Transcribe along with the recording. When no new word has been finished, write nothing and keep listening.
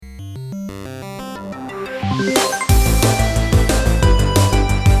Hello,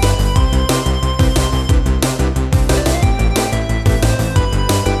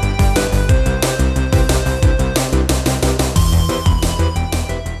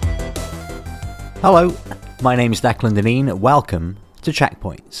 my name is Declan Dineen. Welcome to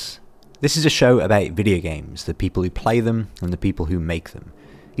Checkpoints. This is a show about video games, the people who play them and the people who make them.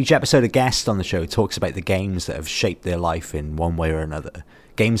 Each episode, a guest on the show talks about the games that have shaped their life in one way or another,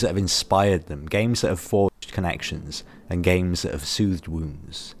 games that have inspired them, games that have forged connections, and games that have soothed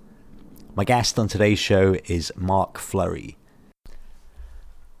wounds. My guest on today's show is Mark Fleury.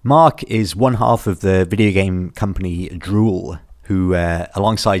 Mark is one half of the video game company Drool, who,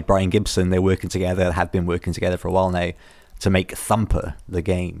 alongside Brian Gibson, they're working together, have been working together for a while now, to make Thumper, the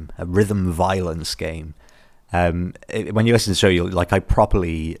game, a rhythm violence game. When you listen to the show, you'll, I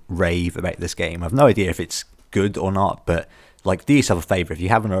properly rave about this game. I've no idea if it's good or not, but do yourself a favor. If you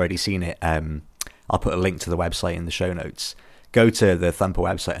haven't already seen it, I'll put a link to the website in the show notes. Go to the Thumper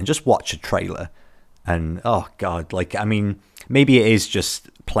website and just watch a trailer. And, oh, God, maybe it is just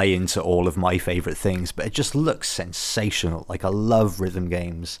play into all of my favorite things, but it just looks sensational. I love rhythm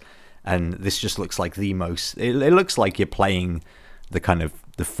games, and this just looks like the most... It looks like you're playing the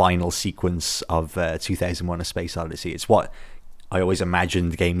final sequence of 2001: A Space Odyssey. It's what I always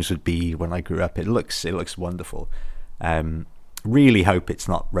imagined games would be when I grew up. It looks wonderful. Really hope it's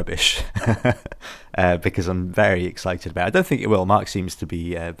not rubbish, because I'm very excited about it. I don't think it will. Mark seems to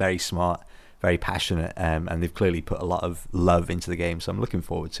be very smart, very passionate, and they've clearly put a lot of love into the game, so I'm looking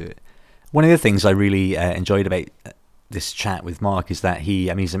forward to it. One of the things I really enjoyed about this chat with Mark is that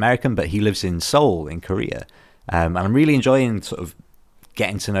he's American, but he lives in Seoul in Korea, and I'm really enjoying sort of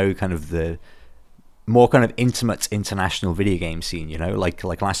getting to know kind of the more kind of intimate international video game scene,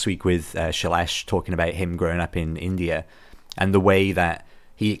 like last week with Shailesh talking about him growing up in India and the way that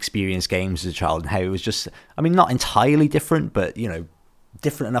he experienced games as a child and how it was just, not entirely different, but,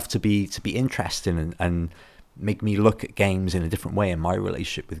 different enough to be interesting and make me look at games in a different way and my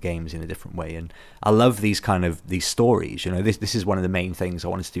relationship with games in a different way. And I love these stories. This is one of the main things I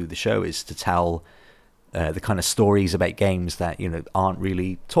wanted to do with the show, is to tell the kind of stories about games that aren't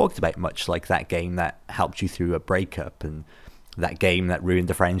really talked about much, like that game that helped you through a breakup and that game that ruined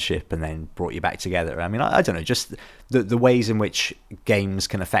the friendship and then brought you back together. I don't know, just the ways in which games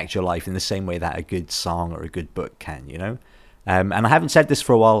can affect your life in the same way that a good song or a good book can, And I haven't said this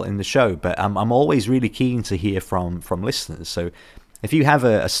for a while in the show, but I'm always really keen to hear from listeners. So if you have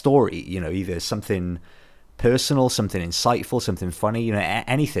a story, either something personal, something insightful, something funny,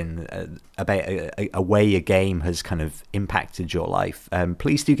 anything about a way a game has kind of impacted your life,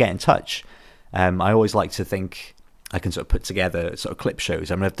 please do get in touch. I always like to think I can sort of put together sort of clip shows.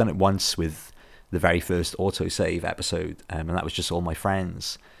 I've done it once with the very first autosave episode, and that was just all my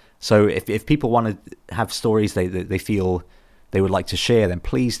friends. So if people want to have stories they feel they would like to share, then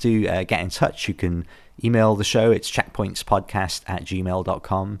please do get in touch. You can email the show. It's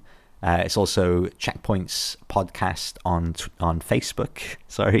checkpointspodcast@gmail.com. It's also Checkpoints Podcast on Facebook,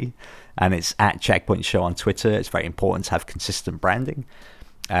 and it's at Checkpoint Show on Twitter. It's very important to have consistent branding.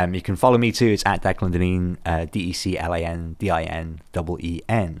 You can follow me too. It's at Declan Dineen,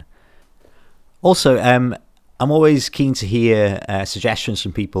 DeclanDineen. Also, I'm always keen to hear suggestions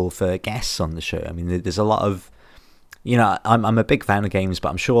from people for guests on the show. There's a lot of, I'm a big fan of games, but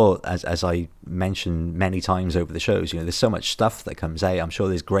I'm sure, as I mentioned many times over the shows, there's so much stuff that comes out. I'm sure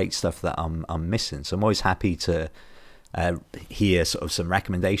there's great stuff that I'm missing. So I'm always happy to hear sort of some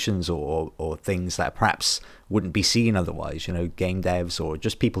recommendations or things that perhaps wouldn't be seen otherwise. Game devs or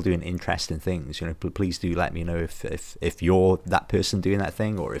just people doing interesting things. Please do let me know if you're that person doing that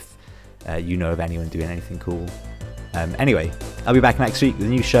thing, or if you know of anyone doing anything cool. Anyway, I'll be back next week with a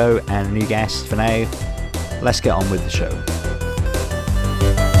new show and a new guest. For now, let's get on with the show.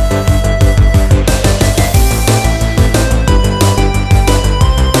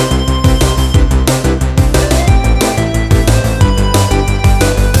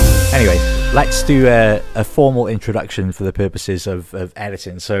 Anyway, let's do a formal introduction for the purposes of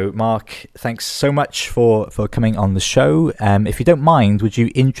editing. So, Mark, thanks so much for coming on the show. If you don't mind, would you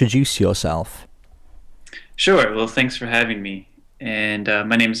introduce yourself? Sure. Well, thanks for having me. And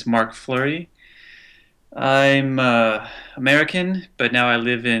my name is Mark Fleury. I'm American, but now I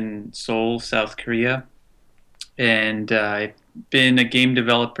live in Seoul, South Korea. And I've been a game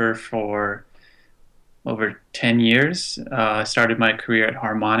developer for over 10 years. I started my career at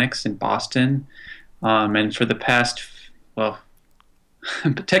Harmonix in Boston. And for the past,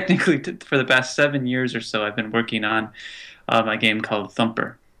 technically for the past 7 years or so, I've been working on a game called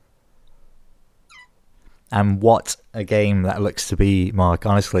Thumper. And what a game that looks to be, Mark.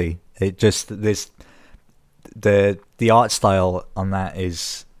 Honestly, the art style on that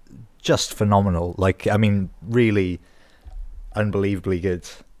is just phenomenal. Like, I mean, really unbelievably good.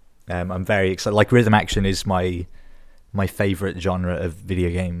 I'm very excited. Like, rhythm action is my favorite genre of video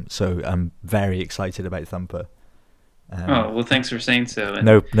game, so I'm very excited about Thumper. Oh, well, thanks for saying so. And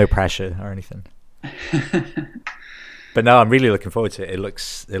No pressure or anything. But no, I'm really looking forward to it. It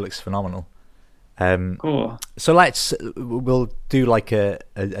looks phenomenal. cool. So we'll do like a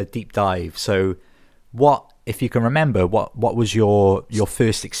deep dive. So what, if you can remember, what was your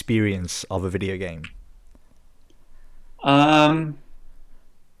first experience of a video game? I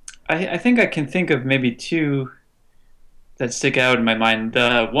think I can think of maybe two that stick out in my mind.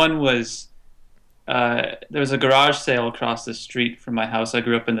 The one was there was a garage sale across the street from my house. I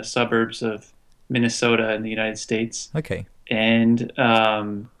grew up in the suburbs of Minnesota in the United States, Okay. and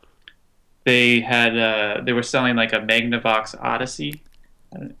they were selling like a Magnavox Odyssey,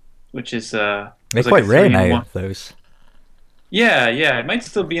 which is They're was like quite a rare now, 3-in-1. those. Yeah, yeah, it might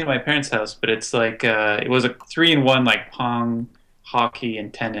still be in my parents' house, but it's like it was a 3-in-1 like Pong, hockey,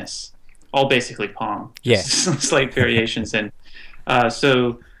 and tennis, all basically Pong. Yeah. Just some slight variations, and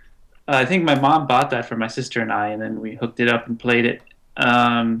so I think my mom bought that for my sister and I, and then we hooked it up and played it.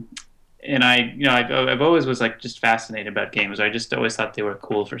 And I've always was like just fascinated about games. I just always thought they were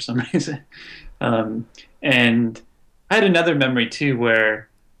cool for some reason. And I had another memory too where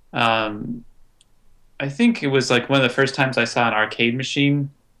I think it was like one of the first times I saw an arcade machine,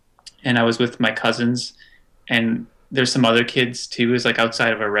 and I was with my cousins, and there's some other kids too. It was like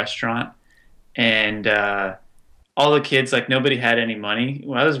outside of a restaurant, and all the kids, like nobody had any money.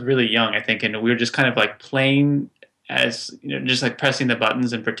 Well, I was really young, I think, and we were just kind of like playing as, just like pressing the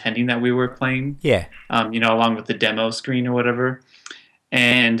buttons and pretending that we were playing. Yeah. Along with the demo screen or whatever.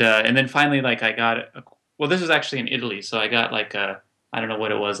 And then finally, like well, this was actually in Italy, so I got like I don't know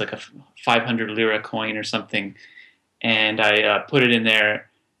what it was, like a 500 lira coin or something, and I put it in there.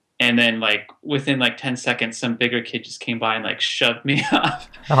 And then, like, within, like, 10 seconds, some bigger kid just came by and, like, shoved me off.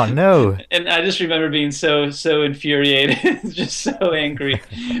 Oh, no. And I just remember being so infuriated, just so angry.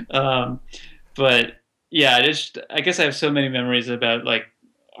 But, yeah, I guess I have so many memories about, like,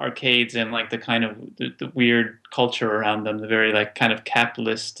 arcades and, like, the kind of the weird culture around them, the very, like, kind of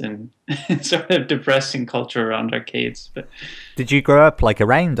capitalist and sort of depressing culture around arcades. But Did you grow up, like,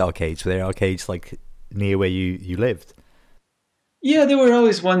 around arcades? Were there arcades, like, near where you lived? yeah, there were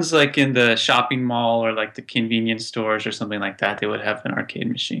always ones like in the shopping mall or like the convenience stores or something like that. They would have an arcade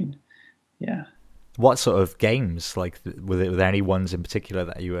machine. Yeah. What sort of games? Like, were there any ones in particular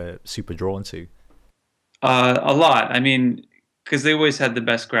that you were super drawn to? A lot. I mean, because they always had the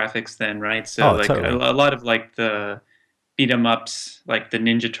best graphics then, right? So Oh, like totally. a lot of like the beat 'em ups, like the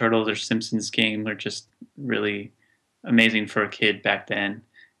Ninja Turtles or Simpsons game, are just really amazing for a kid back then.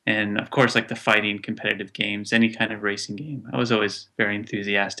 And of course, like the fighting competitive games, any kind of racing game. I was always very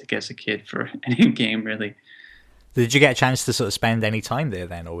enthusiastic as a kid for any game, really. Did you get a chance to sort of spend any time there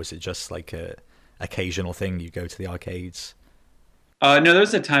then, or was it just like a occasional thing? You go to the arcades? No, there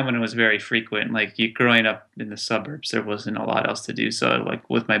was a time when it was very frequent. Like growing up in the suburbs, there wasn't a lot else to do. So, like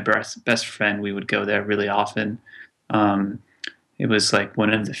with my best friend, we would go there really often. Um, it was like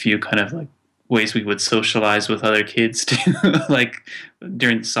one of the few kind of like ways we would socialize with other kids too, like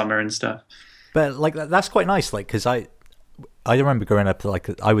during the summer and stuff. But like that's quite nice. Like, because I remember growing up, like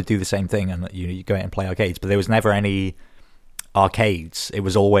I would do the same thing, and you go out and play arcades, but there was never any arcades. It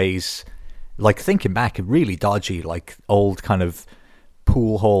was always, like, thinking back, really dodgy, like old kind of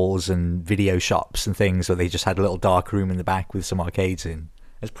pool halls and video shops and things where they just had a little dark room in the back with some arcades in.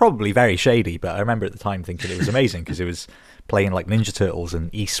 It's probably very shady, but I remember at the time thinking it was amazing because it was playing like Ninja Turtles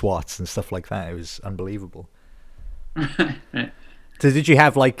and eSWATs and stuff like that. It was unbelievable. Right. So did you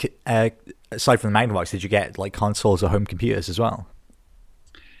have like, aside from the Magnavox, did you get like consoles or home computers as well?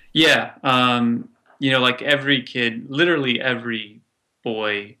 Yeah, like every kid, literally every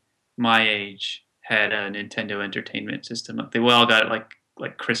boy my age had a Nintendo Entertainment System. They all got it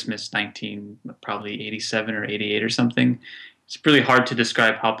like Christmas 1987 or 88 or something. It's really hard to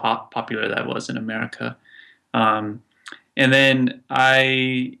describe how popular that was in America. And then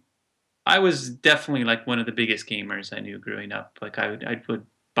I was definitely like one of the biggest gamers I knew growing up. Like I would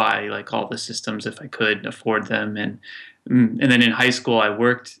buy like all the systems if I could afford them, and then in high school I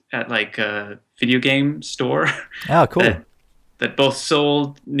worked at like a video game store Oh, cool. that both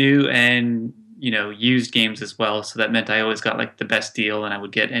sold new and used games as well. So that meant I always got like the best deal, and I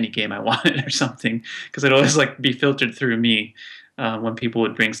would get any game I wanted or something, because it'd always like be filtered through me when people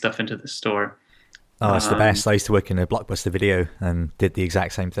would bring stuff into the store. Oh, it's the best. I used to work in a Blockbuster Video and did the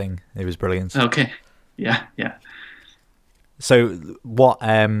exact same thing. It was brilliant. Okay. Yeah. So what?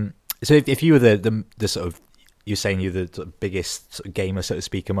 So if you were the sort of you're saying you're the sort of biggest sort of gamer, so to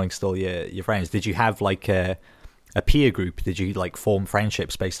speak, amongst all your friends. Did you have like a peer group? Did you like form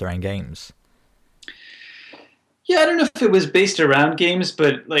friendships based around games? Yeah, I don't know if it was based around games,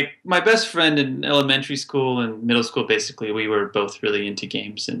 but like my best friend in elementary school and middle school, basically, we were both really into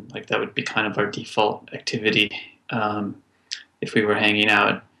games, and like that would be kind of our default activity if we were hanging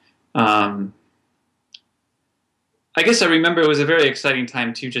out. Um, I guess I remember it was a very exciting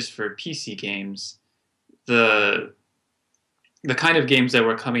time too, just for PC games. The the kind of games that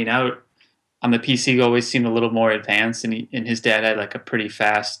were coming out on the PC always seemed a little more advanced, and his dad had like a pretty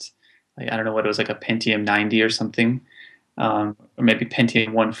fast, like I don't know what it was, like a Pentium 90 or something, or maybe Pentium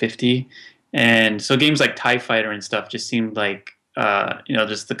 150, and so games like TIE Fighter and stuff just seemed like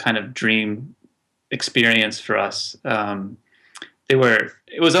just the kind of dream experience for us.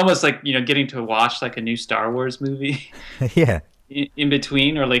 It was almost like getting to watch like a new Star Wars movie Yeah, in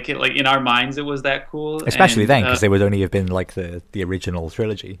between, or like in our minds it was that cool, especially and then because they would only have been like the original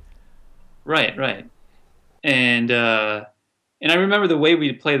trilogy. right. And I remember the way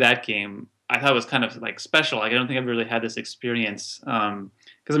we'd play that game. I thought was kind of like special. Like I don't think I've really had this experience because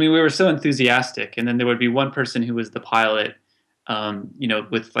I mean we were so enthusiastic, and then there would be one person who was the pilot,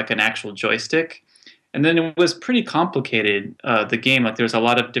 with like an actual joystick, and then it was pretty complicated. The game, like there was a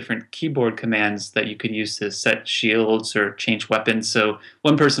lot of different keyboard commands that you could use to set shields or change weapons. So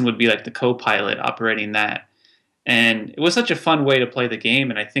one person would be like the co-pilot operating that, and it was such a fun way to play the game.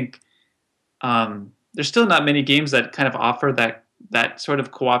 And I think there's still not many games that kind of offer that sort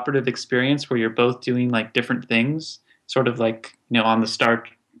of cooperative experience where you're both doing like different things, sort of like on the Star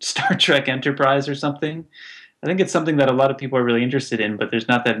Trek Enterprise or something. I think it's something that a lot of people are really interested in, but there's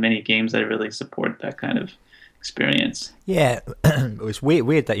not that many games that really support that kind of experience. Yeah, it was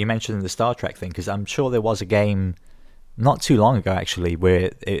weird that you mentioned the Star Trek thing, because I'm sure there was a game not too long ago actually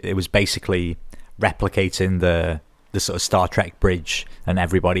where it was basically replicating the sort of Star Trek bridge, and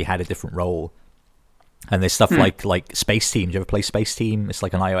everybody had a different role. And there's stuff like Space Team. Do you ever play Space Team? It's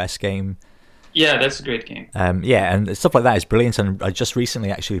like an iOS game. Yeah, that's a great game. Yeah, and stuff like that is brilliant. And I just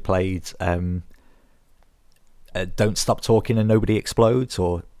recently actually played Don't Stop Talking and Nobody Explodes,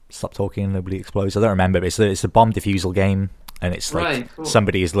 or Stop Talking and Nobody Explodes. I don't remember, but it's a bomb defusal game, and it's like Right, cool.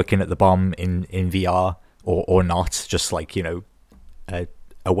 somebody is looking at the bomb in VR or not, just like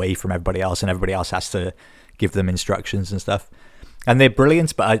away from everybody else, and everybody else has to give them instructions and stuff. And they're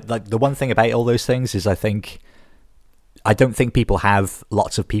brilliant, but like the one thing about all those things is I don't think people have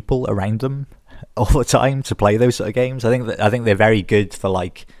lots of people around them all the time to play those sort of games. I think they're very good for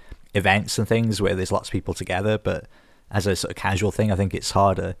like events and things where there's lots of people together, but as a sort of casual thing, I think it's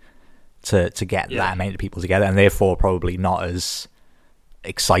harder to get that amount of people together, and therefore probably not as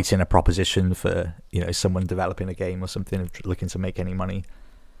exciting a proposition for someone developing a game or something looking to make any money.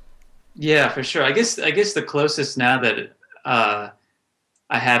 Yeah, for sure. I guess the closest now that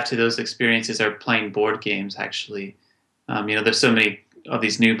I have to those experiences are playing board games. Actually, there's so many of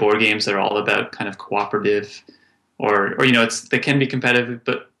these new board games that are all about kind of cooperative, or they can be competitive,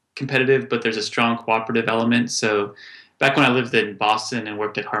 but there's a strong cooperative element. So back when I lived in Boston and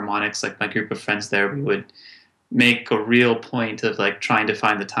worked at Harmonix, like my group of friends there, we would make a real point of like trying to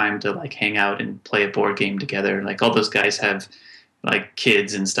find the time to like hang out and play a board game together. Like all those guys have like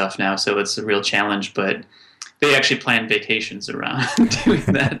kids and stuff now, so it's a real challenge, but they actually plan vacations around doing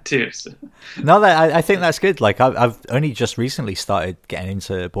that too. So. No, I think that's good. Like I've only just recently started getting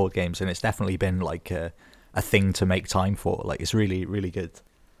into board games, and it's definitely been like a thing to make time for. Like it's really, really good.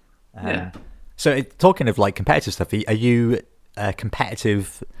 Yeah. So talking of like competitive stuff, are you a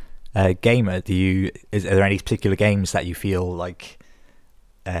competitive gamer? Are there any particular games that you feel like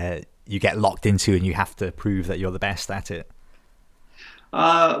you get locked into and you have to prove that you're the best at it?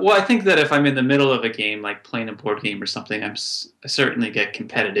 Well, I think that if I'm in the middle of a game, like playing a board game or something, I certainly get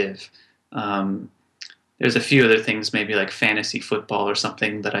competitive. There's a few other things, maybe like fantasy football or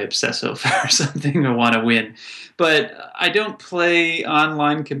something that I obsess over or something, or want to win. But I don't play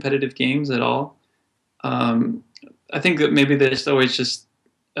online competitive games at all. I think that maybe they're just always just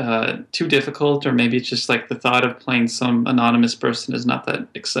too difficult, or maybe it's just like the thought of playing some anonymous person is not that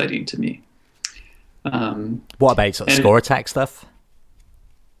exciting to me. What about sort of score attack stuff?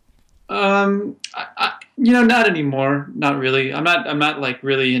 Not anymore. Not really. I'm not like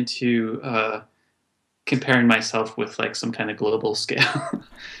really into comparing myself with like some kind of global scale.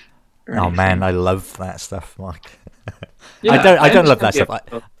 Oh man, I love that stuff, Mark. Yeah, I don't love that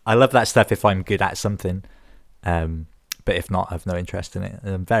stuff. I love that stuff if I'm good at something, but if not, I have no interest in it.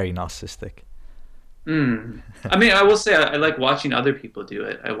 I'm very narcissistic. I mean, I will say I like watching other people do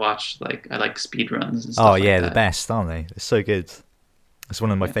it. I like speed runs and stuff. Oh yeah, like the that. best, aren't they? They're so good. It's one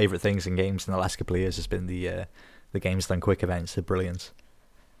of my favorite things in games in the last couple of years has been the Games Done Quick events. They're brilliant.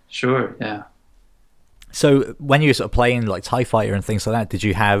 Sure, yeah. So when you were sort of playing like TIE Fighter and things like that, did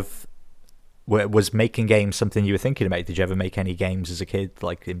you have, was making games something you were thinking about? Did you ever make any games as a kid,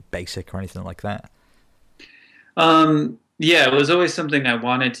 like in BASIC or anything like that? Yeah, it was always something I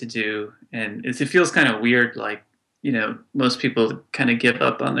wanted to do, and it feels kind of weird, like, most people kind of give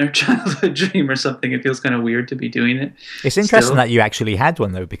up on their childhood dream or something. It feels kind of weird to be doing it. It's interesting that you actually had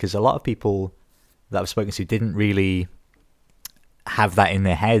one, though, because a lot of people that I've spoken to didn't really have that in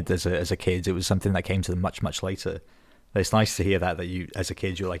their head as a kid. It was something that came to them much, much later. But it's nice to hear that you, as a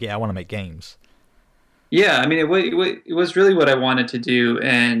kid, you're like, yeah, I want to make games. Yeah, I mean, it was really what I wanted to do,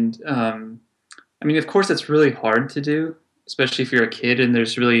 and I mean, of course, it's really hard to do, especially if you're a kid and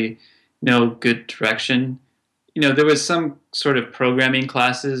there's really no good direction. There was some sort of programming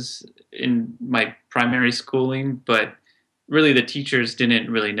classes in my primary schooling, but really the teachers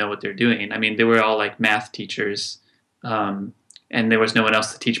didn't really know what they're doing. I mean, they were all like math teachers, and there was no one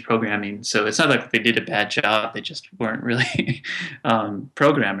else to teach programming. So it's not like they did a bad job. They just weren't really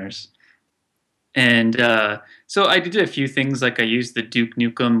programmers. And so I did a few things, like I used the Duke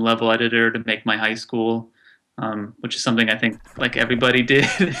Nukem level editor to make my high school, which is something I think like everybody did.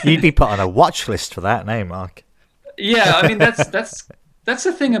 You'd be put on a watch list for that name, Mark. Yeah, I mean that's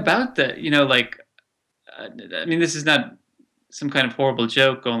the thing about that. I mean, this is not some kind of horrible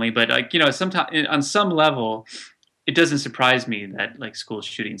joke only, but like sometimes on some level, it doesn't surprise me that like school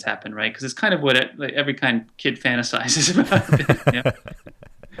shootings happen, right? Because it's kind of what every kind of kid fantasizes about.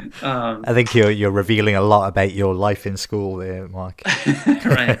 I think you're revealing a lot about your life in school there, Mark.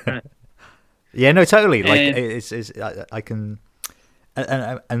 Right. Yeah, no, totally. Like it's I can.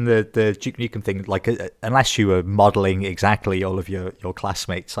 And the Duke Nukem thing, like unless you were modeling exactly all of your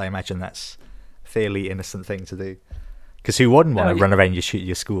classmates, I imagine that's a fairly innocent thing to do. Because who wouldn't want to run around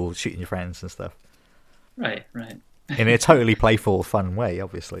your school shooting your friends and stuff? Right. In a totally playful, fun way,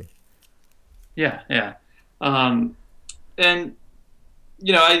 obviously. Yeah. And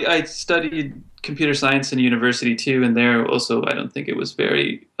I studied computer science in university too, and there also I don't think it was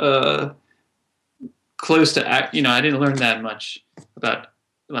very close to I didn't learn that much about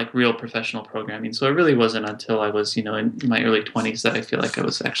like real professional programming. So it really wasn't until I was in my early 20s that I feel like I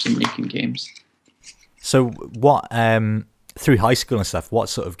was actually making games. So what through high school and stuff, what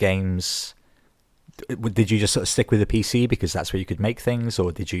sort of games did you just sort of stick with the PC because that's where you could make things,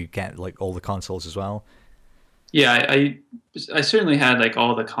 or did you get like all the consoles as well? Yeah, I certainly had like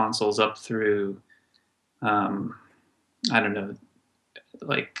all the consoles up through I don't know,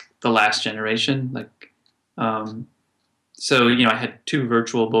 like the last generation, like so I had 2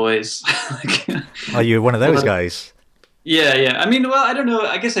 Virtual Boys. Oh, you were one of those guys. Yeah. I mean, well, I don't know.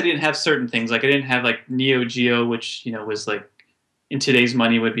 I guess I didn't have certain things. Like I didn't have like Neo Geo, which was like in today's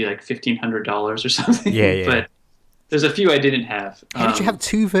money would be like $1,500 or something. Yeah. But there's a few I didn't have. How did you have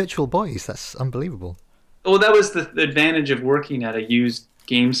 2 Virtual Boys? That's unbelievable. Well, that was the advantage of working at a used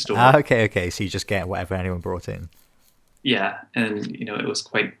game store. Okay. So you just get whatever anyone brought in. Yeah, and it was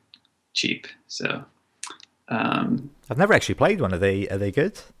quite cheap. So I've never actually played one. Are they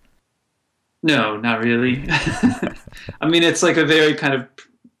good? No, not really. I mean, it's like a very kind of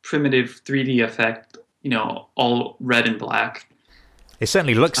primitive 3D effect, all red and black. It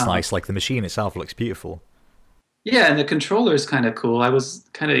certainly looks nice. Like the machine itself looks beautiful. Yeah, and the controller is kind of cool. I was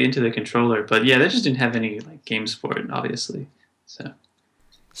kind of into the controller, but yeah, they just didn't have any like games for it, obviously.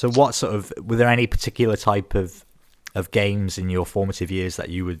 So what sort of, were there any particular type of games in your formative years that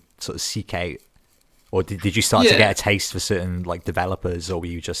you would sort of seek out, or did you start to get a taste for certain like developers, or were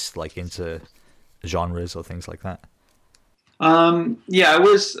you just like into genres or things like that? Yeah, I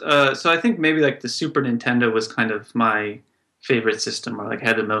was. So I think maybe like the Super Nintendo was kind of my favorite system, or like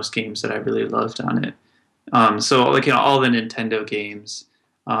had the most games that I really loved on it. So like all the Nintendo games,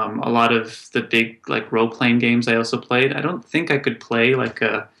 a lot of the big like role-playing games I also played. I don't think I could play like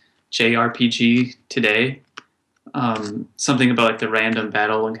a JRPG today. Something about like the random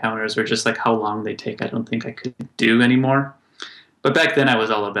battle encounters or just like how long they take, I don't think I could do anymore. But back then I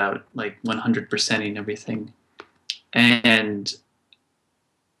was all about like 100%ing everything. And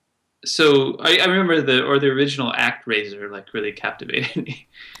so I remember the original ActRaiser like really captivated me.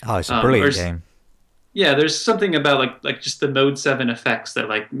 Oh, it's a brilliant game. Yeah, there's something about like just the Mode 7 effects that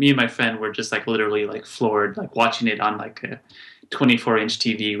like me and my friend were just like literally like floored, like watching it on like a 24-inch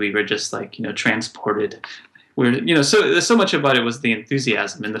TV. We were just like, transported. So much about it was the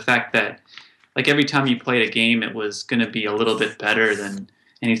enthusiasm and the fact that like every time you played a game, it was going to be a little bit better than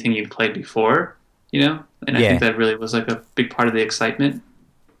anything you'd played before, And I think that really was like a big part of the excitement.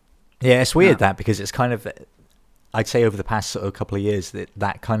 Yeah, it's weird that because it's kind of, I'd say over the past sort of couple of years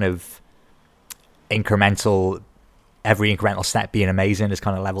that kind of incremental, every incremental step being amazing has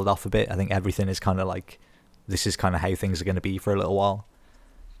kind of leveled off a bit. I think everything is kind of like, this is kind of how things are going to be for a little while.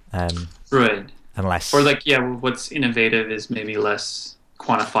 Right. Unless, or like, yeah, what's innovative is maybe less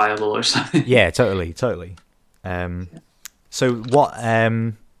quantifiable or something. yeah, totally. So what?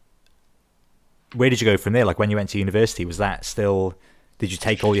 Where did you go from there? Like when you went to university, was that still? Did you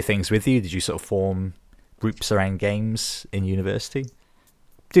take all your things with you? Did you sort of form groups around games in university?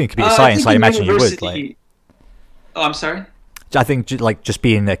 Doing computer science, I imagine you would. Like, oh, I'm sorry. I think like just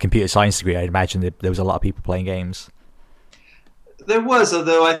being a computer science degree, I'd imagine that there was a lot of people playing games. There was,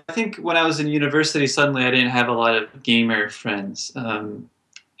 although I think when I was in university, suddenly I didn't have a lot of gamer friends,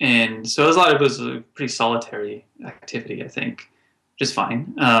 and so a lot of it was a pretty solitary activity, I think, which is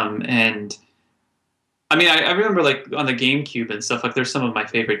fine. And I mean, I remember like on the GameCube and stuff. Like, there's some of my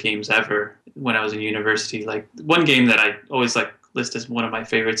favorite games ever when I was in university. Like one game that I always like list as one of my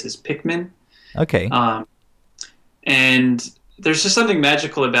favorites is Pikmin. Okay. And there's just something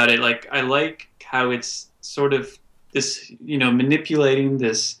magical about it. Like, I like how it's sort of this, manipulating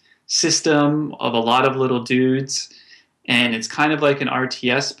this system of a lot of little dudes, and it's kind of like an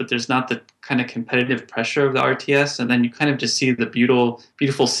RTS, but there's not the kind of competitive pressure of the RTS, and then you kind of just see the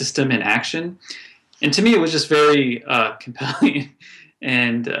beautiful system in action. And to me, it was just very compelling,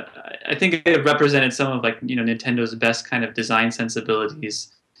 and I think it represented some of Nintendo's best kind of design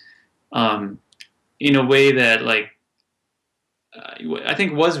sensibilities, in a way that I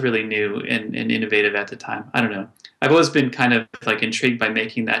think was really new and innovative at the time. I don't know. I've always been kind of intrigued by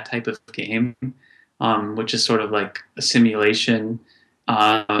making that type of game, which is sort of like a simulation,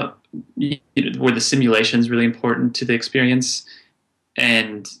 where the simulation is really important to the experience.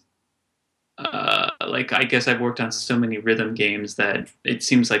 And I guess I've worked on so many rhythm games that it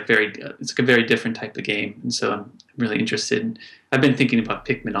seems like it's a very different type of game. And so I'm really interested. I've been thinking about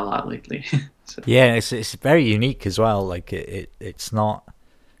Pikmin a lot lately. So. Yeah, it's very unique as well. Like it's not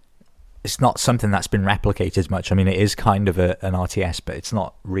something that's been replicated much. I mean, it is kind of an RTS, but it's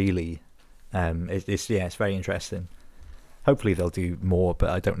not really. It's very interesting. Hopefully they'll do more, but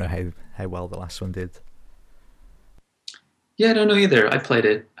I don't know how well the last one did. Yeah, I don't know either. I played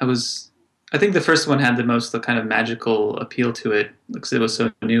it. I think the first one had the most kind of magical appeal to it because it was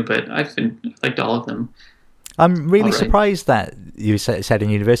so new, but liked all of them. I'm really surprised that you said in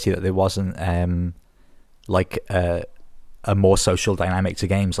university that there wasn't a more social dynamic to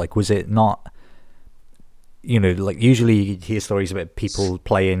games. Like, was it not? Usually you hear stories about people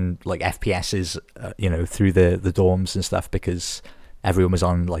playing like FPSs, through the dorms and stuff because everyone was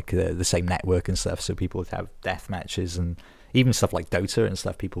on the same network and stuff. So people would have death matches and even stuff like Dota and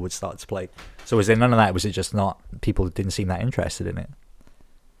stuff. People would start to play. So was there none of that? Was it just not? People didn't seem that interested in it.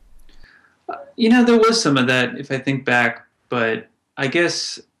 There was some of that if I think back, but I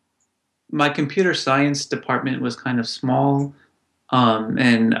guess my computer science department was kind of small,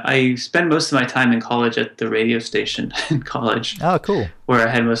 and I spent most of my time in college at the radio station in college. Oh, cool. Where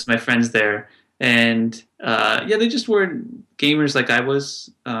I had most of my friends there. And they just weren't gamers like I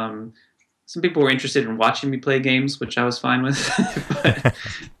was. Some people were interested in watching me play games, which I was fine with.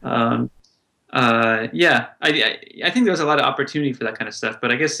 But, I think there was a lot of opportunity for that kind of stuff.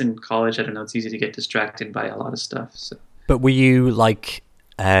 But I guess in college, I don't know, it's easy to get distracted by a lot of stuff. So. But were you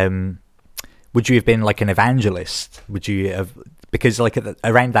would you have been like an evangelist? Would you have, because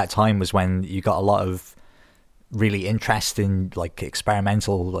around that time was when you got a lot of really interesting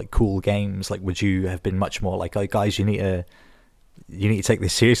experimental cool games. Would you have been much more like, oh guys, you need to take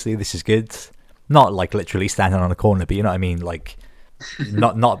this seriously, this is good, not literally standing on a corner, but you know what I mean,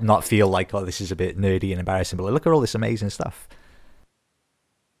 not feel like, oh, this is a bit nerdy and embarrassing, but look at all this amazing stuff.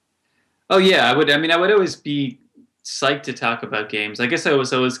 Oh yeah, I would always be psyched to talk about games. I guess I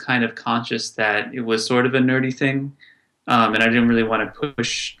was always kind of conscious that it was sort of a nerdy thing, and I didn't really want to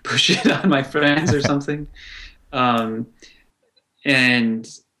push it on my friends or something. And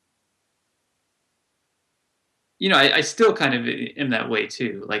I still kind of am that way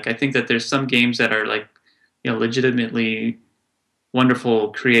too. I think that there's some games that are legitimately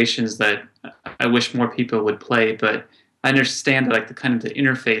wonderful creations that I wish more people would play, but I understand that the kind of the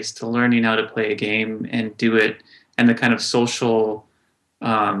interface to learning how to play a game and do it, and the kind of social,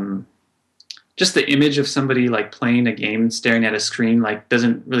 just the image of somebody playing a game, staring at a screen,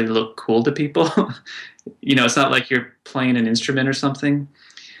 doesn't really look cool to people. It's not like you're playing an instrument or something.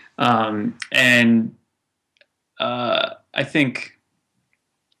 And I think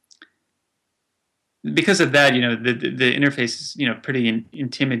because of that, the interface is, pretty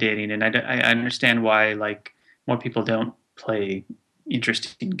intimidating, and I understand why more people don't play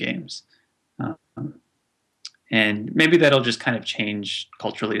interesting games. and maybe that'll just kind of change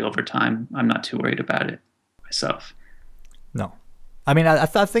culturally over time. I'm not too worried about it myself. No, I mean, I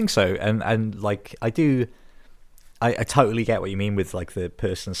think so, and like I do. I totally get what you mean with like the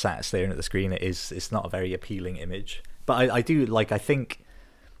person sat staring at the screen. It's not a very appealing image, but I do like. I think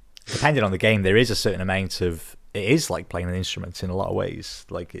depending on the game, there is a certain amount of it is like playing an instrument in a lot of ways.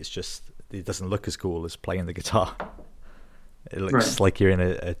 Like it doesn't look as cool as playing the guitar. It looks like you're in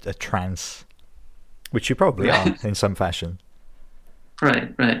a trance, which you probably are in some fashion.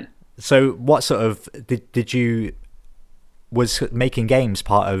 Right. So, what sort of did you was making games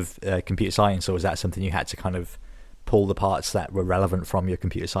part of computer science, or was that something you had to kind of pull the parts that were relevant from your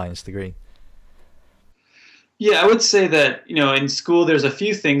computer science degree? Yeah, I would say that, in school, there's a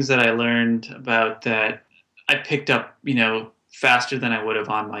few things that I learned about that I picked up, faster than I would have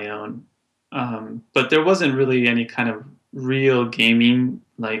on my own. But there wasn't really any kind of real gaming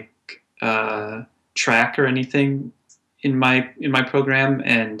track or anything in my program.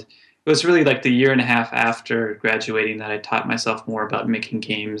 And it was really like the year and a half after graduating that I taught myself more about making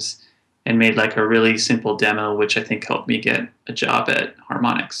games and made like a really simple demo, which I think helped me get a job at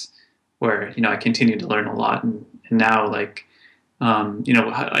Harmonix, where, I continued to learn a lot. And now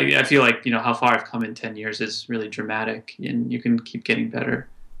I feel like, how far I've come in 10 years is really dramatic, and you can keep getting better,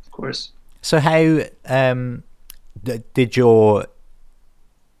 of course. So how did your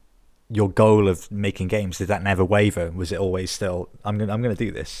goal of making games, did that never waver? Was it always still, I'm gonna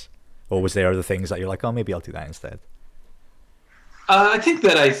do this? Or was there other things that you're like, oh, maybe I'll do that instead? I think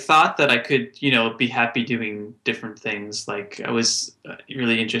that I thought that I could, be happy doing different things. Like I was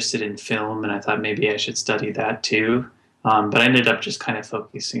really interested in film, and I thought maybe I should study that too. But I ended up just kind of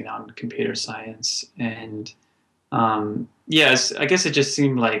focusing on computer science. And yes, I guess it just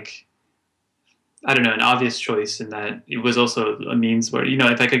seemed like, I don't know, an obvious choice in that it was also a means where,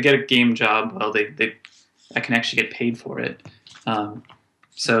 if I could get a game job, well, I can actually get paid for it.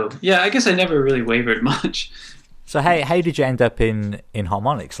 So yeah, I guess I never really wavered much. So how did you end up in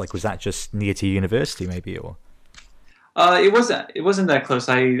Harmonix? Like, was that just near to university maybe, or? It wasn't that close.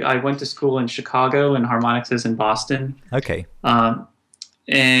 I went to school in Chicago, and Harmonix is in Boston. Okay.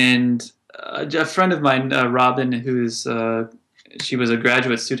 And a friend of mine, Robin, she was a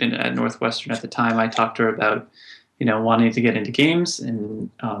graduate student at Northwestern at the time. I talked to her about, wanting to get into games, and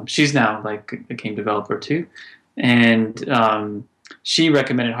she's now like a game developer too. And she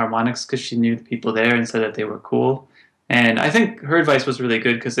recommended Harmonix because she knew the people there and said that they were cool. And I think her advice was really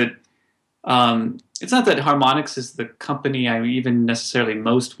good because it's not that Harmonix is the company I even necessarily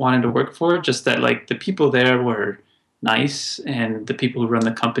most wanted to work for, just that like the people there were nice, and the people who run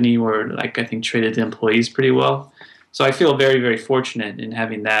the company were like, I think, treated the employees pretty well. So I feel very, very fortunate in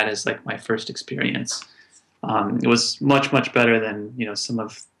having that as like my first experience. It was much, much better than, some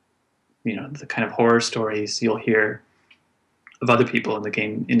of, the kind of horror stories you'll hear of other people in the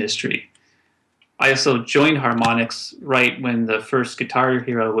game industry. I also joined Harmonix right when the first Guitar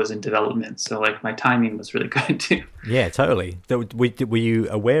Hero was in development, so like my timing was really good too. Yeah, totally. Were you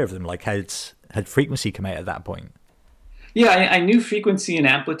aware of them? Like, had Frequency come out at that point? Yeah, I knew Frequency and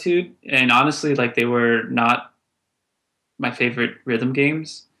Amplitude, and honestly, like they were not my favorite rhythm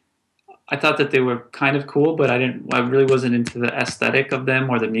games. I thought that they were kind of cool, but I really wasn't into the aesthetic of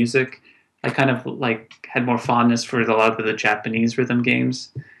them or the music. I kind of like had more fondness for a lot of the Japanese rhythm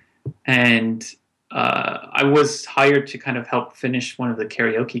games, and I was hired to kind of help finish one of the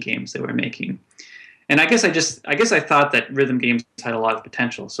karaoke games they were making. And I guess I thought that rhythm games had a lot of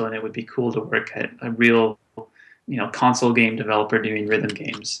potential, so it would be cool to work at a real, console game developer doing rhythm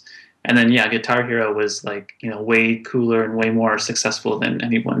games. And then yeah, Guitar Hero was like, way cooler and way more successful than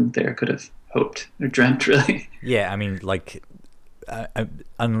anyone there could have hoped or dreamt, really. Yeah, I mean, like.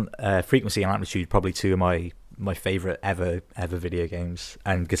 Frequency and Amplitude, probably two of my favorite ever video games,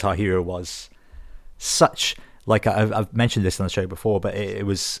 and Guitar Hero was such, like I've mentioned this on the show before, but it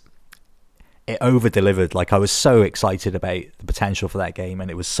over delivered. Like I was so excited about the potential for that game,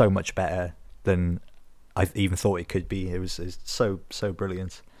 and it was so much better than I even thought it could be. It was so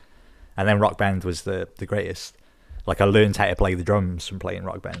brilliant. And then Rock Band was the greatest. Like I learned how to play the drums from playing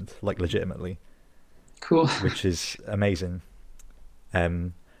Rock Band, like legitimately. Cool. Which is amazing.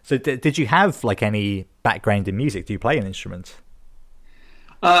 So did you have like any background in music? Do you play an instrument?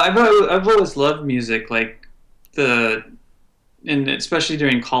 I've always loved music, and especially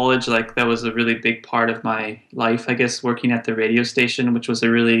during college, like that was a really big part of my life. I guess working at the radio station, which was a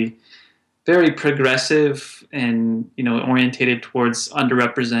really very progressive and orientated towards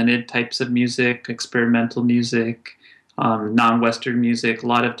underrepresented types of music, experimental music, non-Western music. A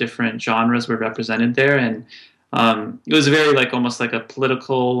lot of different genres were represented there, and It was very like almost like a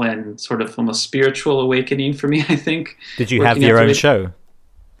political and sort of almost spiritual awakening for me. I think Did you have working at your the own radio. show?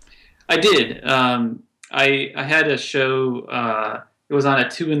 I did. I had a show. It was on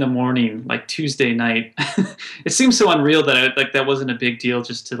at 2 in the morning, like Tuesday night. It seems so unreal that like that wasn't a big deal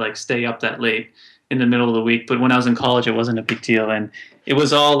just to like stay up that late in the middle of the week. But when I was in college, it wasn't a big deal, and it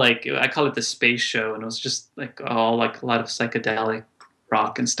was all like I call it the space show, and it was just like all like a lot of psychedelic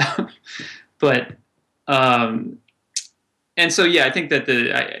rock and stuff. But um, and so yeah, I think that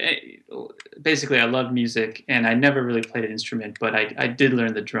basically I love music, and I never really played an instrument, but I did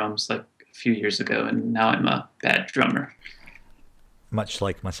learn the drums like a few years ago, and now I'm a bad drummer. Much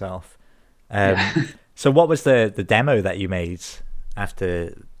like myself. Yeah. Um, so what was the demo that you made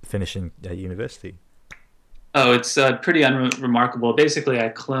after finishing university? Oh, it's pretty unremarkable. Basically, I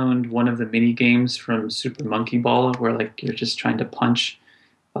cloned one of the mini games from Super Monkey Ball, where like you're just trying to punch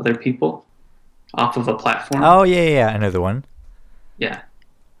other people off of a platform. Oh yeah, yeah, I know the one. Yeah.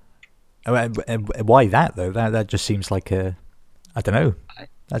 Why that though? That just seems like a, I don't know.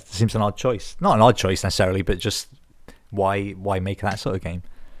 That seems an odd choice. Not an odd choice necessarily, but just why make that sort of game?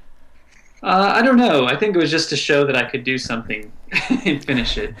 I don't know. I think it was just to show that I could do something and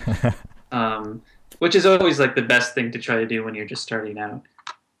finish it, um, which is always like the best thing to try to do when you're just starting out.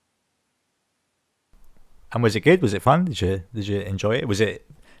 And was it good? Was it fun? Did you enjoy it? Was it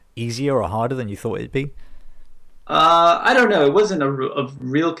easier or harder than you thought it'd be? I don't know. It wasn't of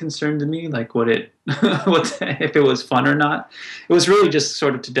real concern to me, like what if it was fun or not. It was really just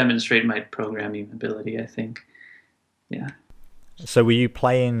sort of to demonstrate my programming ability, I think. Yeah. So were you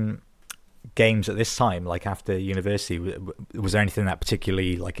playing games at this time, like after university? Was there anything that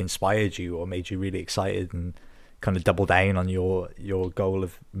particularly like inspired you or made you really excited and kind of double down on your goal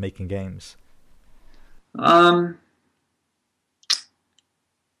of making games? Um,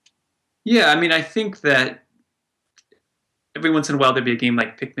 yeah, I mean, I think that every once in a while there'd be a game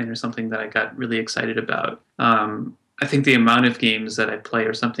like Pikmin or something that I got really excited about. I think the amount of games that I play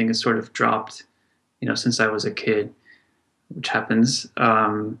or something has sort of dropped, since I was a kid, which happens.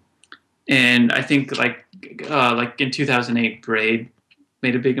 And I think like in 2008, Braid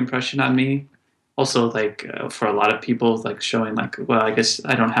made a big impression on me. Also, like for a lot of people, like showing like, well, I guess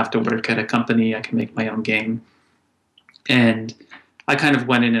I don't have to work at a company; I can make my own game. And I kind of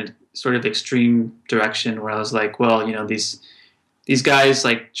went in a sort of extreme direction where I was like, well, these guys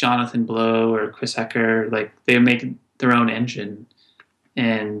like Jonathan Blow or Chris Hecker, like they make their own engine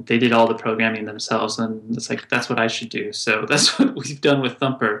and they did all the programming themselves, and it's like that's what I should do. So that's what we've done with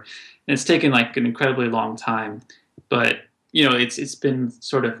Thumper, and it's taken like an incredibly long time, but it's been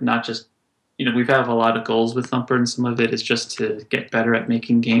sort of not just we have a lot of goals with Thumper, and some of it is just to get better at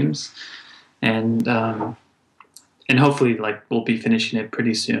making games, and hopefully like we'll be finishing it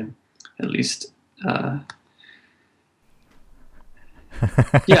pretty soon, at least.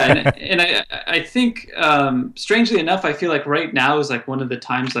 Yeah, and I think strangely enough, I feel like right now is like one of the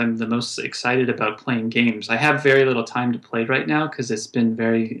times I'm the most excited about playing games. I have very little time to play right now because it's been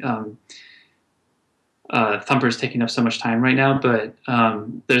very Thumper's taking up so much time right now. But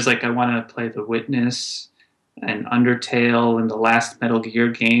there's like I want to play The Witness and Undertale and the last Metal Gear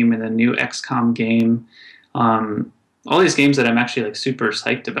game and the new XCOM game. All these games that I'm actually like super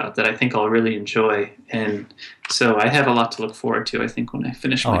psyched about that I think I'll really enjoy, and so I have a lot to look forward to. I think when I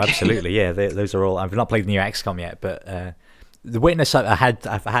finish Oh, my game. absolutely, yeah. Those are all. I've not played the new XCOM yet, but the Witness. I've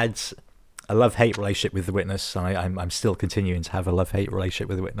had a love-hate relationship with the Witness, and I'm still continuing to have a love-hate relationship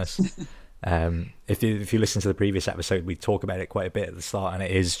with the Witness. If you listen to the previous episode, we talk about it quite a bit at the start, and it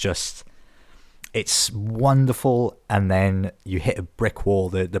is just it's wonderful, and then you hit a brick wall.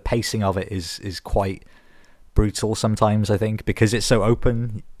 The pacing of it is quite brutal sometimes, I think, because it's so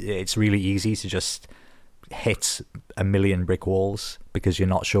open. It's really easy to just hit a million brick walls because you're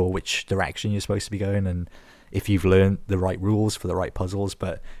not sure which direction you're supposed to be going and if you've learned the right rules for the right puzzles.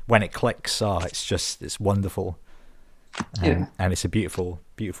 But when it clicks, it's wonderful. Yeah. And it's a beautiful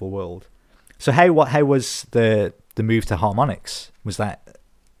world. So how was the move to Harmonix? Was that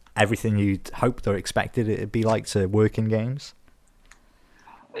everything you'd hoped or expected it'd be like to work in games?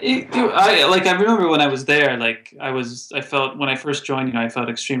 I remember when I was there, like I felt when I first joined, I felt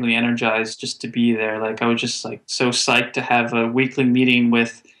extremely energized just to be there. Like I was just like so psyched to have a weekly meeting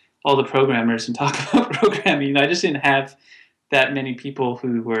with all the programmers and talk about programming. I just didn't have that many people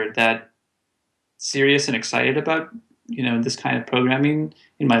who were that serious and excited about, this kind of programming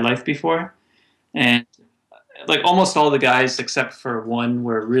in my life before. And like almost all the guys except for one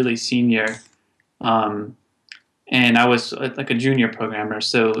were really senior. And I was like a junior programmer,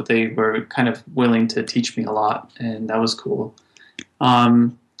 so they were kind of willing to teach me a lot, and that was cool.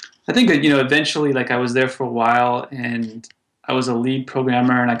 I think that, eventually, like I was there for a while, and I was a lead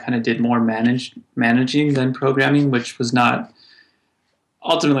programmer, and I kind of did more managing than programming, which was not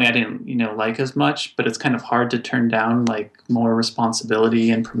ultimately I didn't like as much. But it's kind of hard to turn down like more responsibility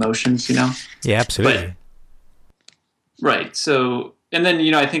and promotions. Yeah, But absolutely. right, so and then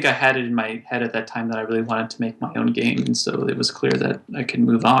I think I had it in my head at that time that I really wanted to make my own game, and so it was clear that I could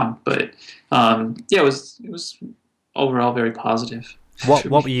move on. But yeah, it was overall very positive What for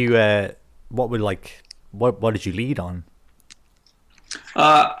what me. were you what were like what did you lead on?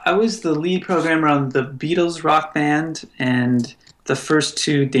 I was the lead programmer on the Beatles Rock Band and the first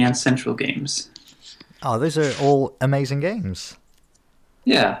two Dance Central games. Oh, those are all amazing games.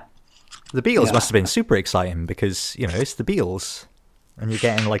 Yeah, The Beatles must yeah, have been super exciting because, it's the Beatles and you're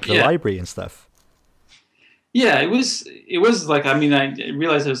getting like the yeah, library and stuff. yeah. It was. It was like, I mean, I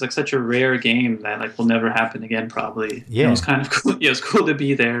realized it was like such a rare game that like will never happen again, probably. And it was Yeah. kind of cool. Yeah, it was cool to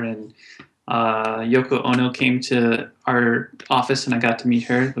be there, and Yoko Ono came to our office, and I got to meet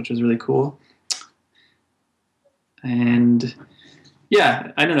her, which was really cool. And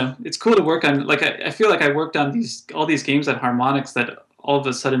yeah, I don't know. It's cool to work on. Like, I feel like I worked on all these games at Harmonix that all of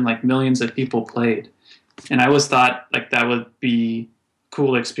a sudden like millions of people played, and I always thought like that would be a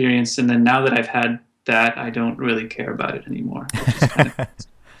cool experience. And then now that I've had that, I don't really care about it anymore, which is kind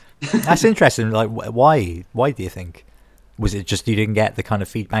That's of. interesting. Like, why? Why do you think? Was it just you didn't get the kind of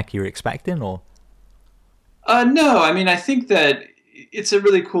feedback you were expecting, or? No, I mean, I think that it's a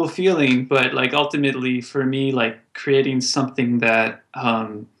really cool feeling, but like ultimately for me, like creating something that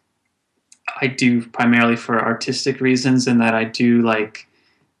I do primarily for artistic reasons and that I do like,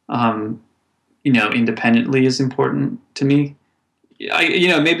 um, independently is important to me.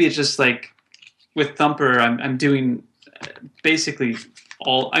 Maybe it's just like with Thumper, I'm doing basically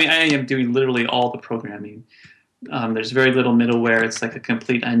all, I mean, I am doing literally all the programming. There's very little middleware. It's like a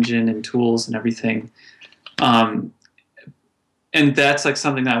complete engine and tools and everything. Um, and that's like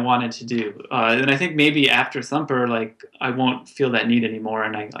something that I wanted to do. And I think maybe after Thumper, like I won't feel that need anymore,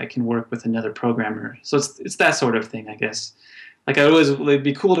 and I can work with another programmer. So it's that sort of thing, I guess. Like it'd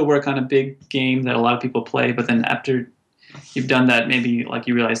be cool to work on a big game that a lot of people play, but then after you've done that, maybe like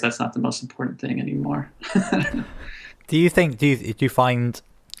you realize that's not the most important thing anymore. Do you think? Do you find?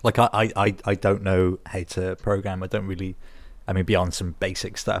 Like, I don't know how to program. I don't really. I mean, beyond some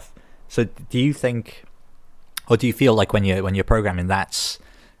basic stuff. So, do you think, or do you feel like when you're programming, that's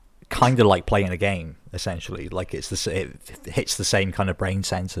kind of like playing a game essentially? Like it hits the same kind of brain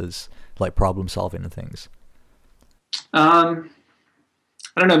centers, like problem solving and things. um,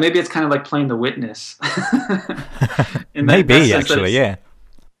 I don't know. Maybe it's kind of like playing The Witness, in that Maybe sense that actually, yeah.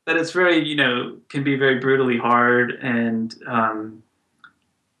 it's very can be very brutally hard, and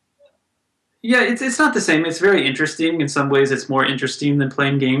yeah, it's not the same. It's very interesting in some ways. It's more interesting than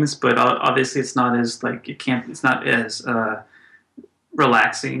playing games, but obviously it's not as like it's not as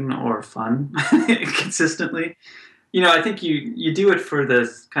relaxing or fun consistently. I think you do it for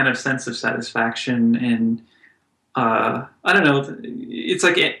this kind of sense of satisfaction, and I don't know. It's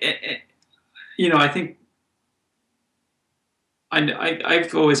like I think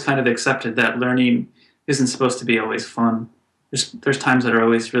I've always kind of accepted that learning isn't supposed to be always fun. There's times that are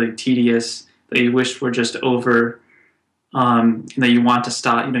always really tedious that you wish were just over, and that you want to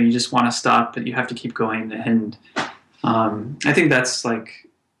stop. You just want to stop, but you have to keep going. And I think that's like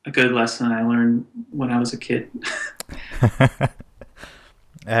a good lesson I learned when I was a kid.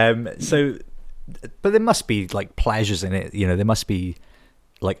 So, but there must be like pleasures in it. There must be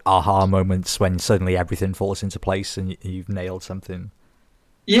like aha moments when suddenly everything falls into place and you've nailed something.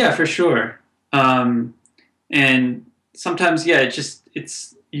 Yeah, for sure. And sometimes, yeah,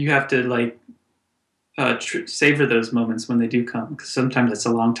 it's you have to like savor those moments when they do come, because sometimes it's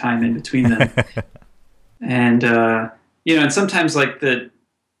a long time in between them. And and sometimes like the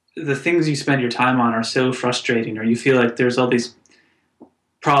things you spend your time on are so frustrating, or you feel like there's all these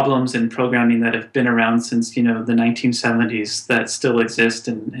problems in programming that have been around since the 1970s that still exist,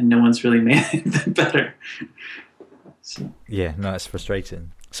 and no one's really made them better. So. Yeah, no, it's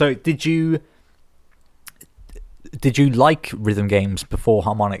frustrating. So, did you like rhythm games before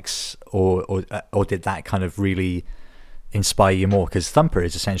Harmonix, or did that kind of really inspire you more? Because Thumper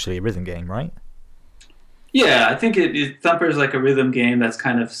is essentially a rhythm game, right? Yeah, I think Thumper is like a rhythm game that's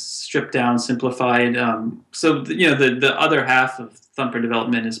kind of stripped down, simplified. So the other half of Thumper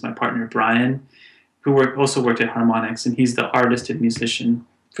development is my partner Brian, who also worked at Harmonix, and he's the artist and musician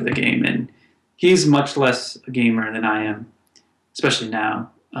for the game, and he's much less a gamer than I am, especially now.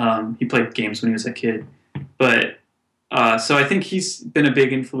 He played games when he was a kid, but so I think he's been a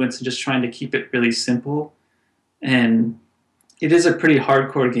big influence in just trying to keep it really simple, and it is a pretty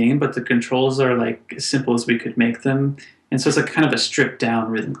hardcore game, but the controls are like as simple as we could make them, and so it's like kind of a stripped down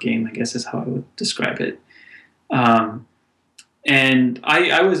rhythm game, I guess is how I would describe it. Um, and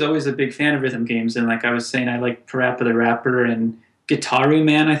I was always a big fan of rhythm games, and like I was saying, I like Parappa the Rapper and Guitaru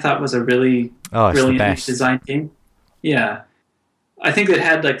Man. I thought was a really It's the brilliantly best. designed game. Yeah, I think it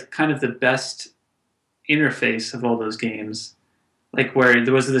had like kind of the best interface of all those games, like where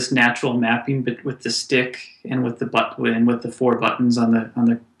there was this natural mapping but with the stick and with the and with the four buttons on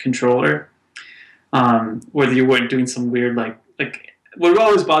the controller. Whether you weren't doing some weird like what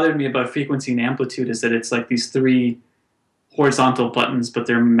always bothered me about frequency and amplitude is that it's like these three horizontal buttons, but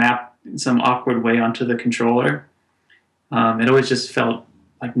they're mapped in some awkward way onto the controller. It always just felt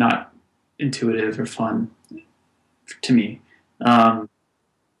like not intuitive or fun to me.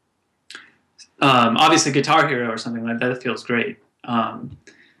 Obviously, Guitar Hero or something like that feels great.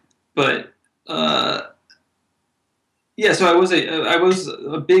 But yeah, so I was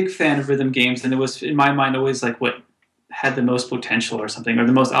a big fan of rhythm games, and it was in my mind always like what had the most potential or something, or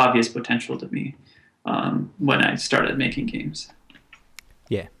the most obvious potential to me when I started making games.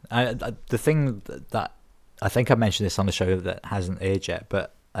 Yeah, the thing that I think I mentioned this on the show that hasn't aired yet,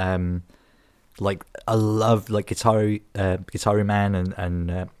 but like I love like Guitar Man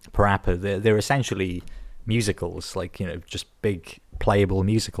and Parappa. They're essentially musicals, like just big playable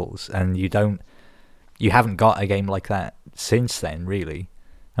musicals, and you haven't got a game like that since then, really.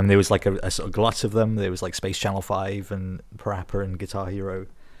 And there was like a sort of glut of them. There was like Space Channel 5 and Parappa and Guitar Hero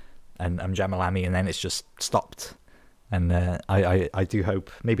and Jamalami, and then it's just stopped. And I do hope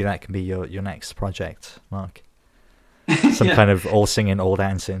maybe that can be your next project, Mark. Some Yeah. kind of all singing, all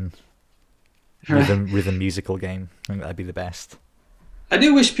dancing rhythm musical game. I think that'd be the best. I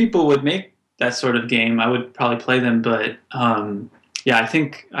do wish people would make that sort of game. I would probably play them, but yeah, I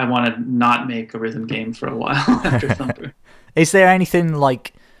think I want to not make a rhythm game for a while after Thumper. Is there anything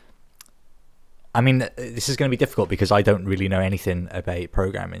like? I mean, this is going to be difficult because I don't really know anything about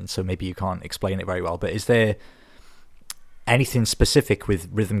programming, so maybe you can't explain it very well. But is there anything specific with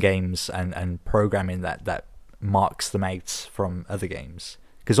rhythm games and programming that marks them out from other games?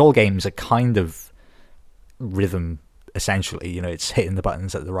 Because all games are kind of rhythm, essentially. It's hitting the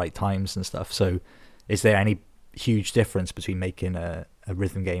buttons at the right times and stuff. So is there any huge difference between making a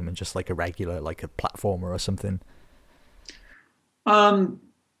rhythm game and just like a regular, like a platformer or something?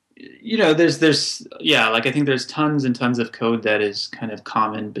 There's yeah, like I think there's tons and tons of code that is kind of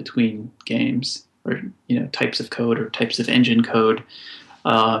common between games, or types of code or types of engine code.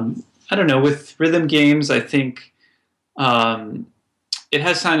 I don't know, with rhythm games, I think it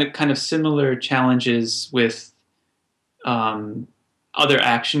has kind of similar challenges with other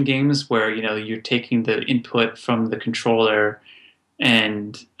action games where you're taking the input from the controller,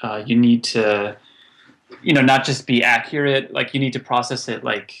 and you need to not just be accurate, like you need to process it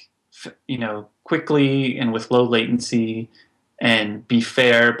like quickly and with low latency and be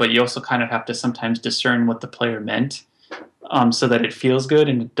fair, but you also kind of have to sometimes discern what the player meant, so that it feels good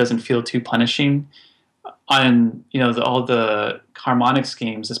and it doesn't feel too punishing. On all the harmonics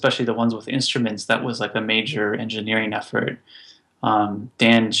games, especially the ones with instruments, that was like a major engineering effort.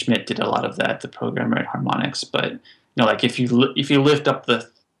 Dan Schmidt did a lot of that, the programmer at Harmonix. But like if you lift up the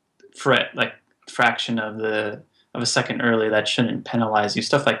fret like fraction of a second early, that shouldn't penalize you.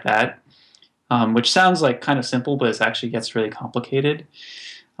 Stuff like that, which sounds like kind of simple, but it actually gets really complicated.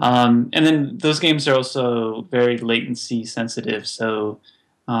 And then those games are also very latency sensitive. So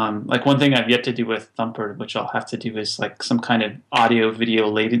like one thing I've yet to do with Thumper, which I'll have to do, is like some kind of audio video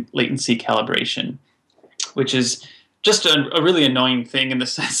latency calibration, which is just a really annoying thing in the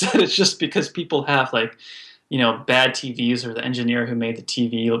sense that it's just because people have like bad TVs, or the engineer who made the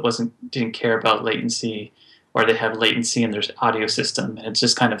TV didn't care about latency, or they have latency in their audio system, and it's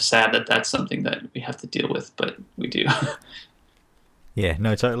just kind of sad that that's something that we have to deal with, but we do. Yeah,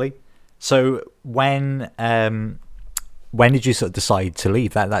 no, totally. So when did you sort of decide to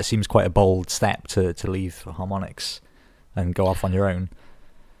leave? That seems quite a bold step to leave Harmonix and go off on your own.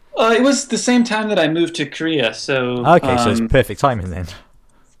 It was the same time that I moved to Korea, so Okay, so it's perfect timing then.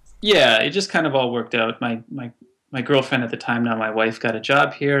 yeah, it just kind of all worked out. My girlfriend at the time, now my wife, got a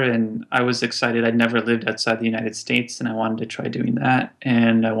job here, and I was excited. I'd never lived outside the United States, and I wanted to try doing that,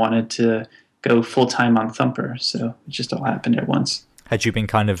 and I wanted to go full time on Thumper, so it just all happened at once. Had you been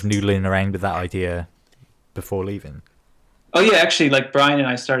kind of noodling around with that idea before leaving? Oh yeah, actually, like Brian and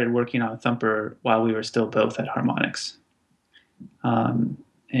I started working on Thumper while we were still both at Harmonix,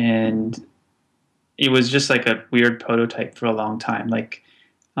 and it was just like a weird prototype for a long time.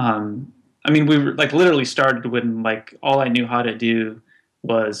 I mean, we were like literally started when like all I knew how to do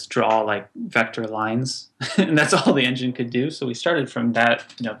was draw like vector lines, and that's all the engine could do. So we started from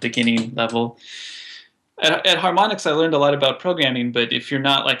that, beginning level. At Harmonix, I learned a lot about programming, but if you're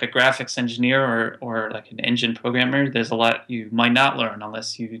not like a graphics engineer or like an engine programmer, there's a lot you might not learn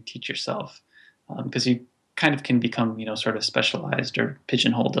unless you teach yourself, because you kind of can become, sort of specialized or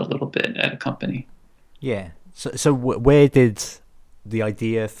pigeonholed a little bit at a company. Yeah. So where did the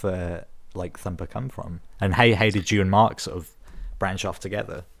idea for like Thumper come from, and how did you and Mark sort of branch off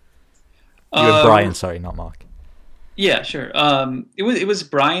together? You and Brian, sorry, not Mark. Yeah, sure. It was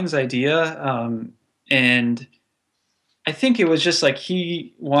Brian's idea, and I think it was just like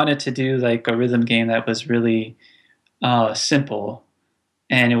he wanted to do like a rhythm game that was really simple,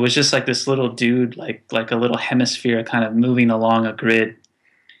 and it was just like this little dude, like a little hemisphere, kind of moving along a grid.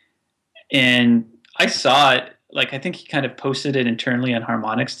 And I saw it. Like I think he kind of posted it internally on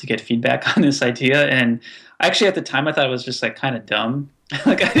Harmonix to get feedback on this idea, and actually at the time I thought it was just like kind of dumb.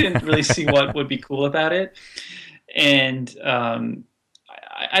 Like I didn't really see what would be cool about it, and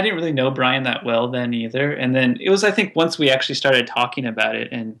I didn't really know Brian that well then either. And then it was, I think, once we actually started talking about it,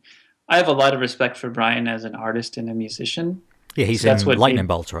 and I have a lot of respect for Brian as an artist and a musician. Yeah, he's in Lightning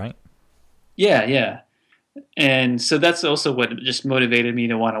Bolt, right? Yeah, yeah. And so that's also what just motivated me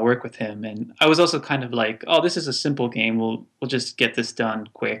to want to work with him. And I was also kind of like, oh, this is a simple game. We'll just get this done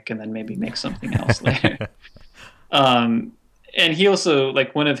quick and then maybe make something else later. And he also,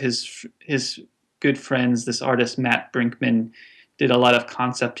 like, one of his good friends, this artist Matt Brinkman, did a lot of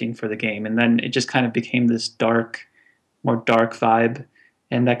concepting for the game, and then it just kind of became this more dark vibe,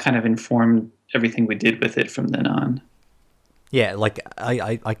 and that kind of informed everything we did with it from then on. Yeah, like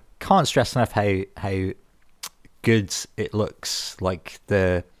I can't stress enough how good it looks, like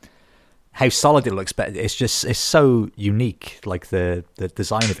how solid it looks, but it's so unique, like the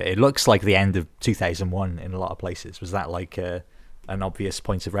design of it. It looks like the end of 2001 in a lot of places. Was that like an obvious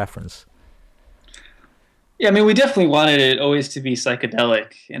point of reference? Yeah, I mean, we definitely wanted it always to be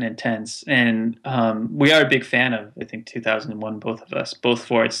psychedelic and intense, and we are a big fan of, I think, 2001, both of us, both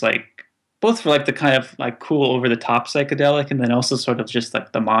for like the kind of like cool over the top psychedelic, and then also sort of just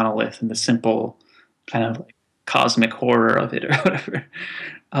like the monolith and the simple kind of like cosmic horror of it or whatever.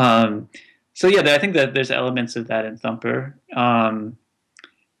 So yeah, I think that there's elements of that in Thumper. And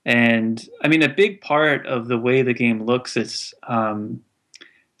I mean, a big part of the way the game looks is,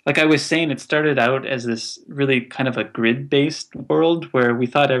 like I was saying, it started out as this really kind of a grid-based world where we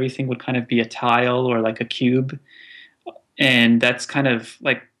thought everything would kind of be a tile or like a cube. And that's kind of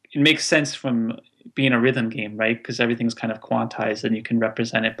like, it makes sense from being a rhythm game, right? Because everything's kind of quantized and you can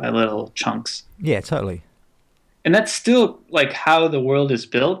represent it by little chunks. Yeah, totally. And that's still like how the world is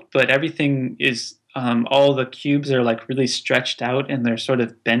built, but everything is, all the cubes are like really stretched out and they're sort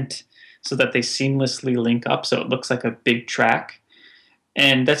of bent so that they seamlessly link up, so it looks like a big track.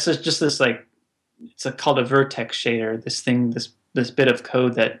 And that's just this like, called a vertex shader, this bit of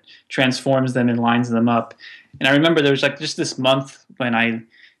code that transforms them and lines them up. And I remember there was like just this month when I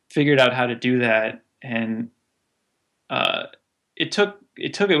figured out how to do that, and it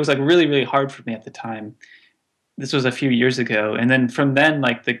was like really, really hard for me at the time. This was a few years ago, and then from then,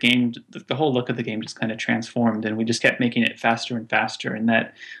 like the whole look of the game just kind of transformed, and we just kept making it faster and faster, and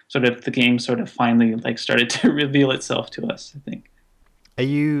that sort of the game sort of finally like started to reveal itself to us, I think. Are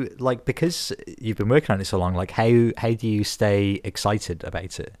you like, because you've been working on it so long, like how do you stay excited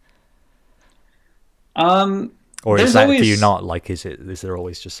about it? Or is that, do you not, like, is there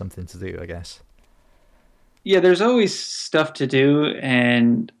always just something to do, I guess? Yeah, there's always stuff to do,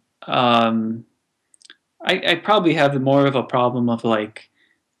 and I probably have more of a problem of like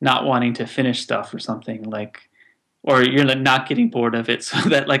not wanting to finish stuff or something, like, or you're like not getting bored of it, so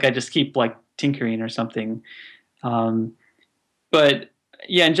that like I just keep like tinkering or something. But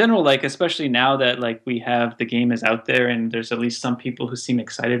yeah, in general, like especially now that like we have the game is out there and there's at least some people who seem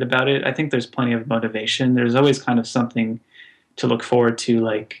excited about it, I think there's plenty of motivation. There's always kind of something to look forward to.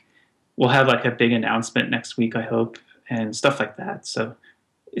 Like we'll have like a big announcement next week, I hope, and stuff like that. So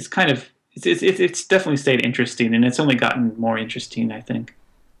it's kind of it's definitely stayed interesting, and it's only gotten more interesting, I think.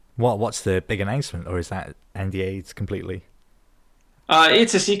 What's the big announcement, or is that NDA'd completely?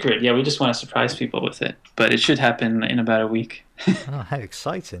 It's a secret. Yeah, we just want to surprise people with it, but it should happen in about a week. Oh, how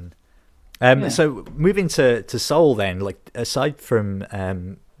exciting! Yeah. So moving to Soul, then, like aside from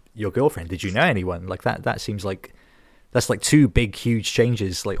your girlfriend, did you know anyone like that? That seems like that's like two big, huge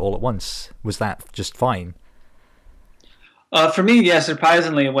changes like all at once. Was that just fine? For me, yeah,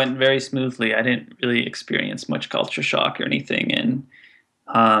 surprisingly, it went very smoothly. I didn't really experience much culture shock or anything, and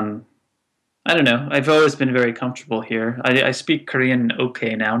I don't know. I've always been very comfortable here. I speak Korean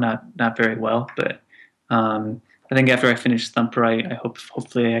okay now, not very well, but I think after I finish Thumper, I hope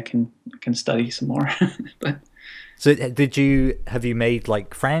hopefully I can study some more. But So have you made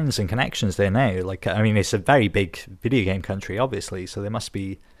like friends and connections there now? Like, I mean, it's a very big video game country, obviously, so there must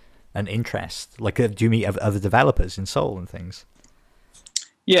be an interest. Like, do you meet other developers in Seoul and things?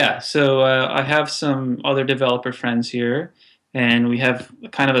 yeah, so I have some other developer friends here, and we have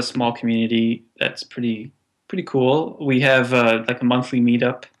kind of a small community that's pretty cool. We have like a monthly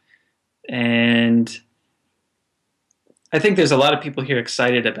meetup, and I think there's a lot of people here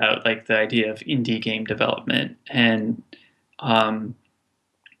excited about like the idea of indie game development, and um,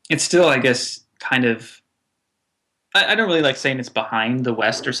 it's still, I guess, kind of. I don't really like saying it's behind the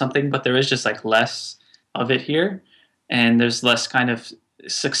West or something, but there is just like less of it here, and there's less kind of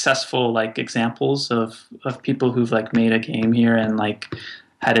successful like examples of people who've like made a game here and like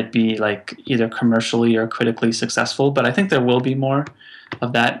had it be like either commercially or critically successful. But I think there will be more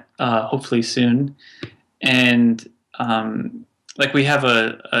of that hopefully soon. And like we have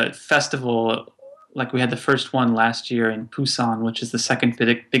a festival, like we had the first one last year in Busan, which is the second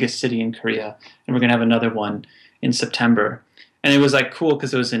biggest city in Korea, and we're gonna have another one in September. And it was like cool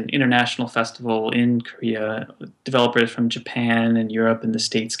because it was an international festival in Korea. Developers from Japan and Europe and the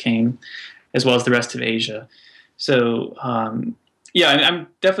States came, as well as the rest of Asia. So yeah, I'm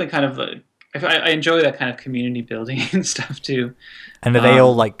definitely kind of I enjoy that kind of community building and stuff too. And are they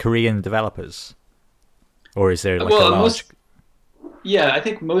all like Korean developers, or is there like a large? Yeah, I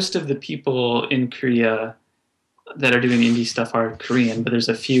think most of the people in Korea that are doing indie stuff are Korean, but there's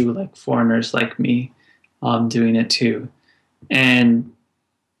a few like foreigners like me doing it too. And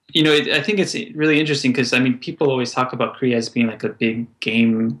I think it's really interesting because I mean, people always talk about Korea as being like a big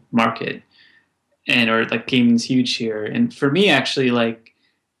game market, or like gaming's huge here. And for me, actually, like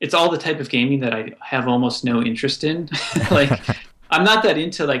it's all the type of gaming that I have almost no interest in. Like, I'm not that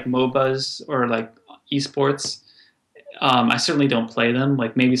into like MOBAs or like esports. I certainly don't play them.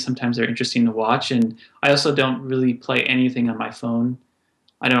 Like maybe sometimes they're interesting to watch, and I also don't really play anything on my phone.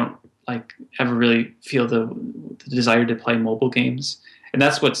 I don't like ever really feel the desire to play mobile games, and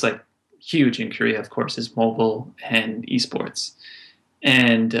that's what's like huge in Korea, of course, is mobile and esports.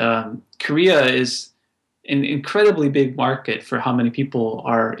 And Korea is an incredibly big market for how many people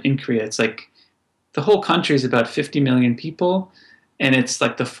are in Korea. It's like the whole country is about 50 million people, and it's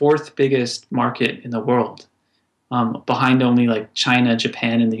like the fourth biggest market in the world, behind only like China,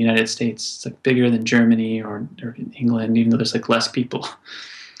 Japan, and the United States. It's like bigger than Germany or England, even though there's like less people.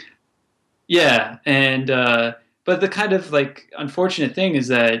 Yeah, and but the kind of like unfortunate thing is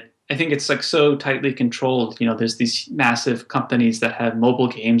that I think it's like so tightly controlled. There's these massive companies that have mobile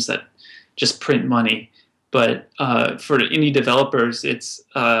games that just print money, but for indie developers, it's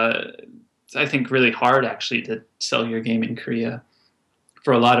I think really hard actually to sell your game in Korea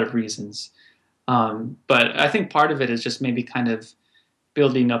for a lot of reasons. But I think part of it is just maybe kind of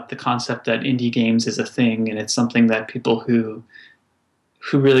building up the concept that indie games is a thing, and it's something that people who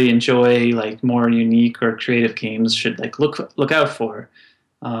really enjoy like more unique or creative games should like look out for.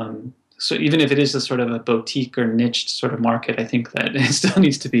 So even if it is a sort of a boutique or niche sort of market, I think that it still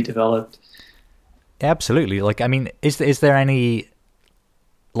needs to be developed. Absolutely. Like, I mean, is there any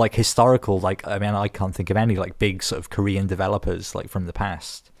like historical, like, I mean, I can't think of any like big sort of Korean developers like from the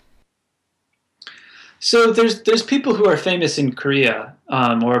past. So there's people who are famous in Korea,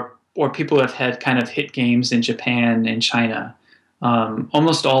 or people who have had kind of hit games in Japan and China.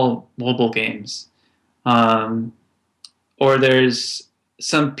 Almost all mobile games, or there's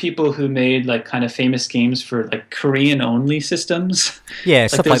some people who made like kind of famous games for like Korean only systems. Yeah,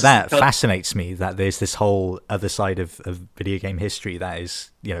 stuff like that fascinates me, that there's this whole other side of video game history that is,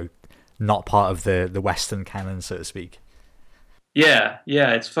 not part of the Western canon, so to speak. Yeah,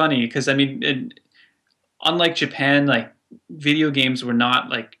 it's funny because I mean, unlike Japan, like video games were not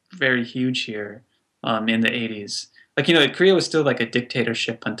like very huge here in the 80s. Like, Korea was still like a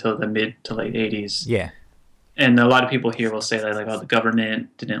dictatorship until the mid to late 80s. Yeah. And a lot of people here will say that like, oh, the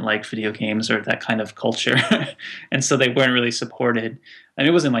government didn't like video games or that kind of culture. And so they weren't really supported. And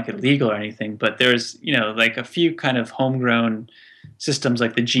it wasn't like illegal or anything, but there's, like a few kind of homegrown systems,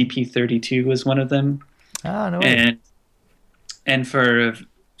 like the GP32 was one of them. Oh, no way. And for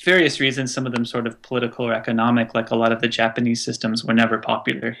various reasons, some of them sort of political or economic, like a lot of the Japanese systems were never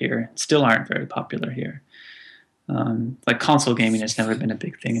popular here, still aren't very popular here. Like console gaming has never been a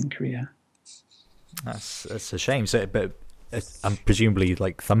big thing in Korea. That's a shame. So, but presumably,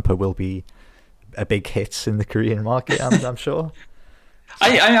 like Thumper will be a big hit in the Korean market. I'm sure.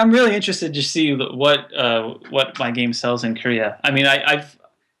 I'm really interested to see what my game sells in Korea. I mean, I've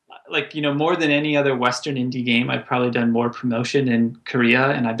like, more than any other Western indie game, I've probably done more promotion in Korea,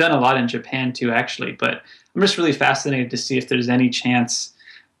 and I've done a lot in Japan too, actually. But I'm just really fascinated to see if there's any chance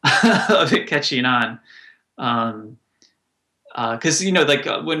of it catching on. Because like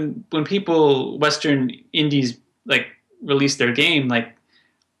when people Western indies like release their game, like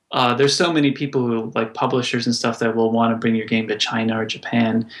there's so many people who like publishers and stuff that will want to bring your game to China or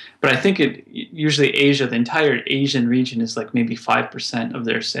Japan. But I think usually Asia, the entire Asian region is like maybe 5% of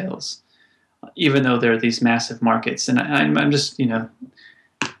their sales, even though there are these massive markets. And I'm just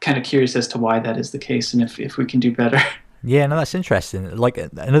kind of curious as to why that is the case, and if we can do better. Yeah, no, that's interesting. Like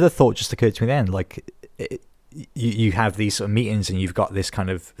another thought just occurred to me then. Like you have these sort of meetings, and you've got this kind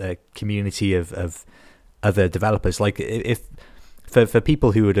of community of other developers. Like if for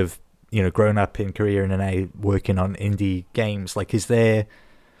people who would have grown up in Korea and are now working on indie games, like is their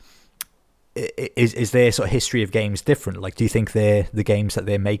sort of history of games different? Like, do you think the games that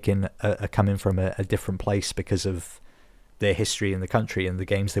they're making are coming from a different place because of their history in the country and the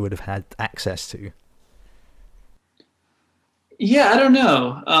games they would have had access to? Yeah, I don't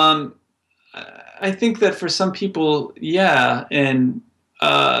know. I think that for some people, yeah, and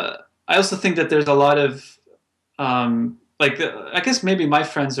I also think that there's a lot of I guess maybe my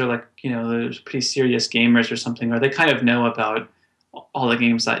friends are like they're pretty serious gamers or something, or they kind of know about all the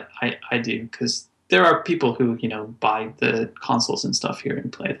games I do, because there are people who buy the consoles and stuff here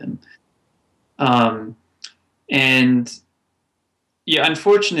and play them. And yeah,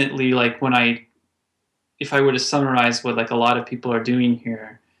 unfortunately, like if I were to summarize what like a lot of people are doing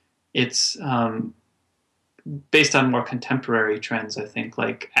here, it's based on more contemporary trends, I think,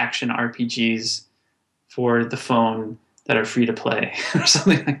 like action RPGs for the phone that are free to play or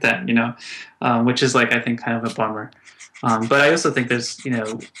something like that, which is like, I think, kind of a bummer. But I also think there's,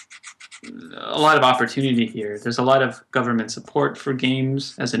 a lot of opportunity here. There's a lot of government support for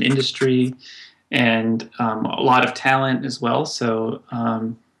games as an industry, and a lot of talent as well. So,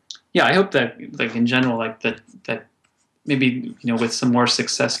 yeah, I hope that, like in general, like that maybe with some more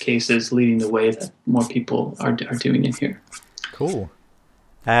success cases leading the way, that more people are doing it here. Cool.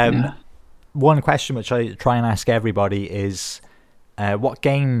 Yeah. One question which I try and ask everybody is, what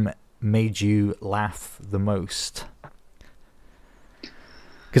game made you laugh the most?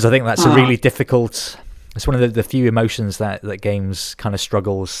 Because I think that's a really difficult. It's one of the few emotions that games kind of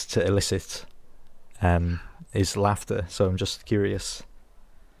struggles to elicit. Is laughter. So I'm just curious.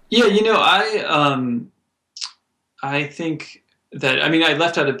 Yeah, I think that, I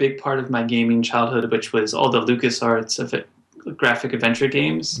left out a big part of my gaming childhood, which was all the LucasArts of it, graphic adventure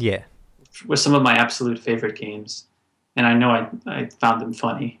games. Yeah. Were some of my absolute favorite games. And I know I found them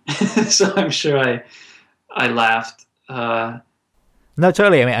funny. So I'm sure I laughed. No,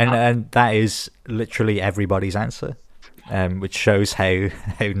 totally. I mean, and that is literally everybody's answer, which shows how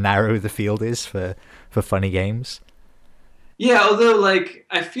narrow the field is for funny games. Yeah, although like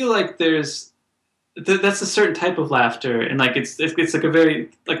I feel like there's that's a certain type of laughter, and like it's like a very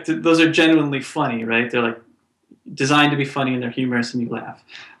like those are genuinely funny, right? They're like designed to be funny and they're humorous and you laugh.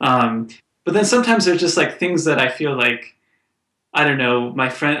 But then sometimes there's just like things that I feel like, I don't know, my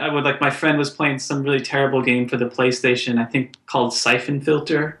friend was playing some really terrible game for the PlayStation, I think called Siphon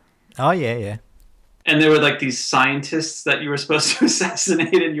Filter. Oh yeah. And there were like these scientists that you were supposed to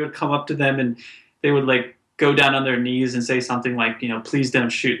assassinate, and you would come up to them and they would like go down on their knees and say something like, please don't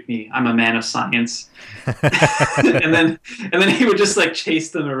shoot me, I'm a man of science. and then he would just like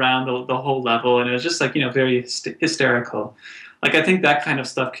chase them around the whole level, and it was just like, very hysterical. Like I think that kind of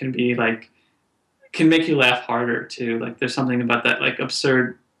stuff can be like, can make you laugh harder too. Like there's something about that like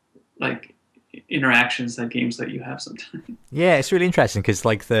absurd like interactions that games let you have sometimes. Yeah, it's really interesting because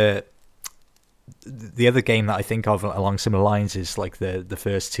like the other game that I think of along similar lines is like the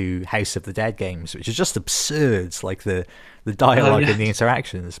first two House of the Dead games, which is just absurd, like the dialogue and the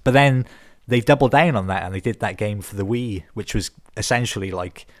interactions. But then they doubled down on that and they did that game for the Wii, which was essentially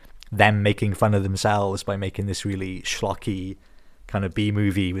like them making fun of themselves by making this really schlocky kind of B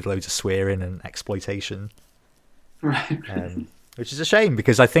movie with loads of swearing and exploitation. Right. Which is a shame,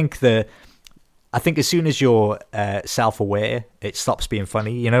 because I think as soon as you're self-aware, it stops being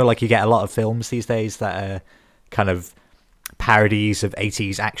funny. Like you get a lot of films these days that are kind of parodies of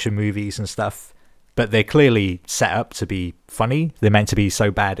 80s action movies and stuff, but they're clearly set up to be funny. They're meant to be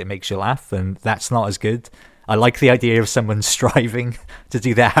so bad it makes you laugh, and that's not as good. I like the idea of someone striving to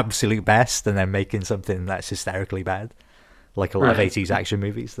do their absolute best and then making something that's hysterically bad, like a lot of 80s action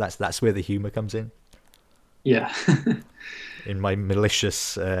movies. That's where the humor comes in. Yeah. In my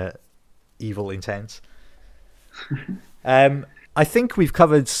malicious evil intent. I think we've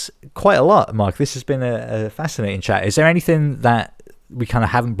covered quite a lot, Mark. This has been a fascinating chat. Is there anything that we kind of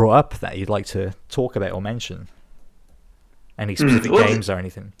haven't brought up that you'd like to talk about or mention? Any specific games or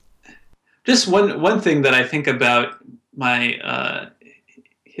anything? Just one thing that I think about my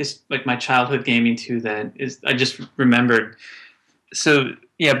my childhood gaming too, that is, I just remembered. So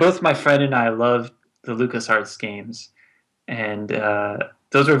yeah, both my friend and I loved the LucasArts games, and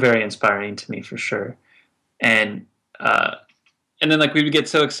those were very inspiring to me for sure. And then like we would get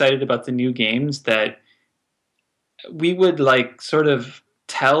so excited about the new games that we would like sort of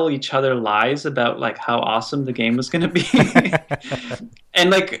tell each other lies about like how awesome the game was going to be. and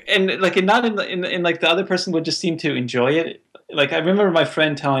not in like the other person would just seem to enjoy it. Like I remember my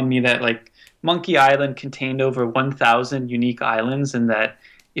friend telling me that like Monkey Island contained over 1,000 unique islands, and that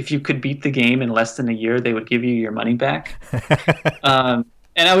if you could beat the game in less than a year, they would give you your money back.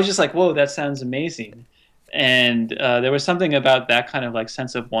 And I was just like, whoa, that sounds amazing. And there was something about that kind of like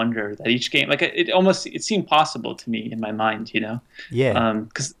sense of wonder that each game, like it seemed possible to me in my mind, you know? Yeah.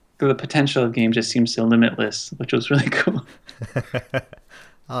 Because the potential of the game just seems so limitless, which was really cool. Oh,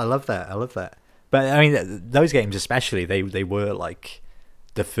 I love that. But I mean, those games especially, they were like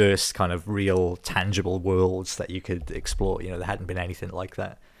the first kind of real tangible worlds that you could explore. You know, there hadn't been anything like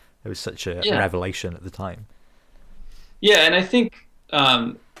that. It was such a revelation at the time. Yeah, and I think,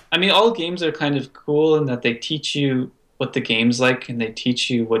 I mean, all games are kind of cool in that they teach you what the game's like, and they teach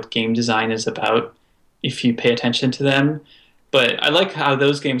you what game design is about if you pay attention to them. But I like how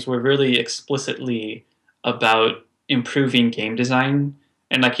those games were really explicitly about improving game design.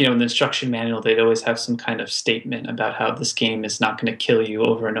 And like, you know, in the instruction manual, they'd always have some kind of statement about how this game is not going to kill you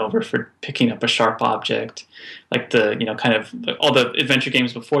over and over for picking up a sharp object. Like the, you know, kind of all the adventure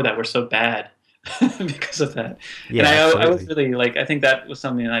games before that were so bad because of that. Yeah, and I was really like, I think that was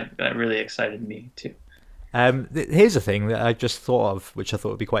something that really excited me too. Here's a thing that I just thought of, which I thought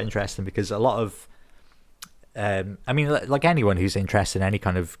would be quite interesting, because a lot of, I mean, like anyone who's interested in any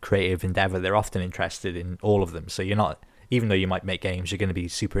kind of creative endeavor, they're often interested in all of them. So you're not, even though you might make games, you're going to be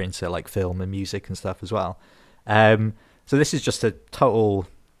super into like film and music and stuff as well. So this is just a total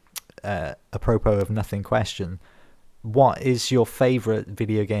apropos of nothing question. What is your favorite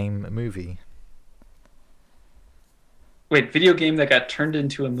video game movie? Wait, video game that got turned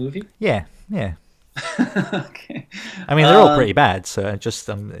into a movie? Yeah. Okay. I mean, they're all pretty bad, so just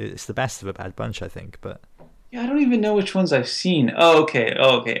it's the best of a bad bunch, I think. But yeah, I don't even know which ones I've seen. Oh,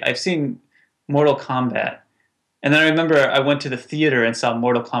 okay. I've seen Mortal Kombat. And then I remember I went to the theater and saw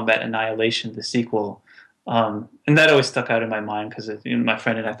Mortal Kombat Annihilation, the sequel. And that always stuck out in my mind because my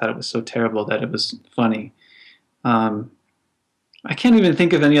friend and I thought it was so terrible that it was funny. I can't even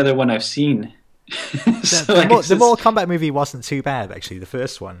think of any other one I've seen. The Mortal Kombat movie wasn't too bad, actually. The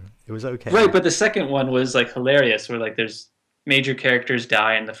first one, it was okay. Right, but the second one was like hilarious, where like there's major characters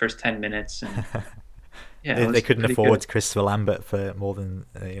die in the first 10 minutes. And, yeah, they couldn't afford Christopher Lambert for more than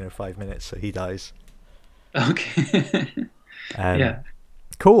 5 minutes, so he dies. Okay. Yeah.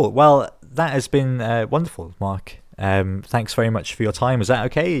 Cool. Well, that has been wonderful, Mark. Thanks very much for your time. Was that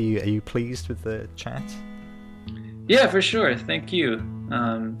okay? Are you pleased with the chat? Yeah, for sure. Thank you.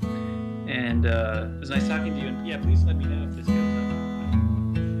 And it was nice talking to you. And yeah, please let me know if this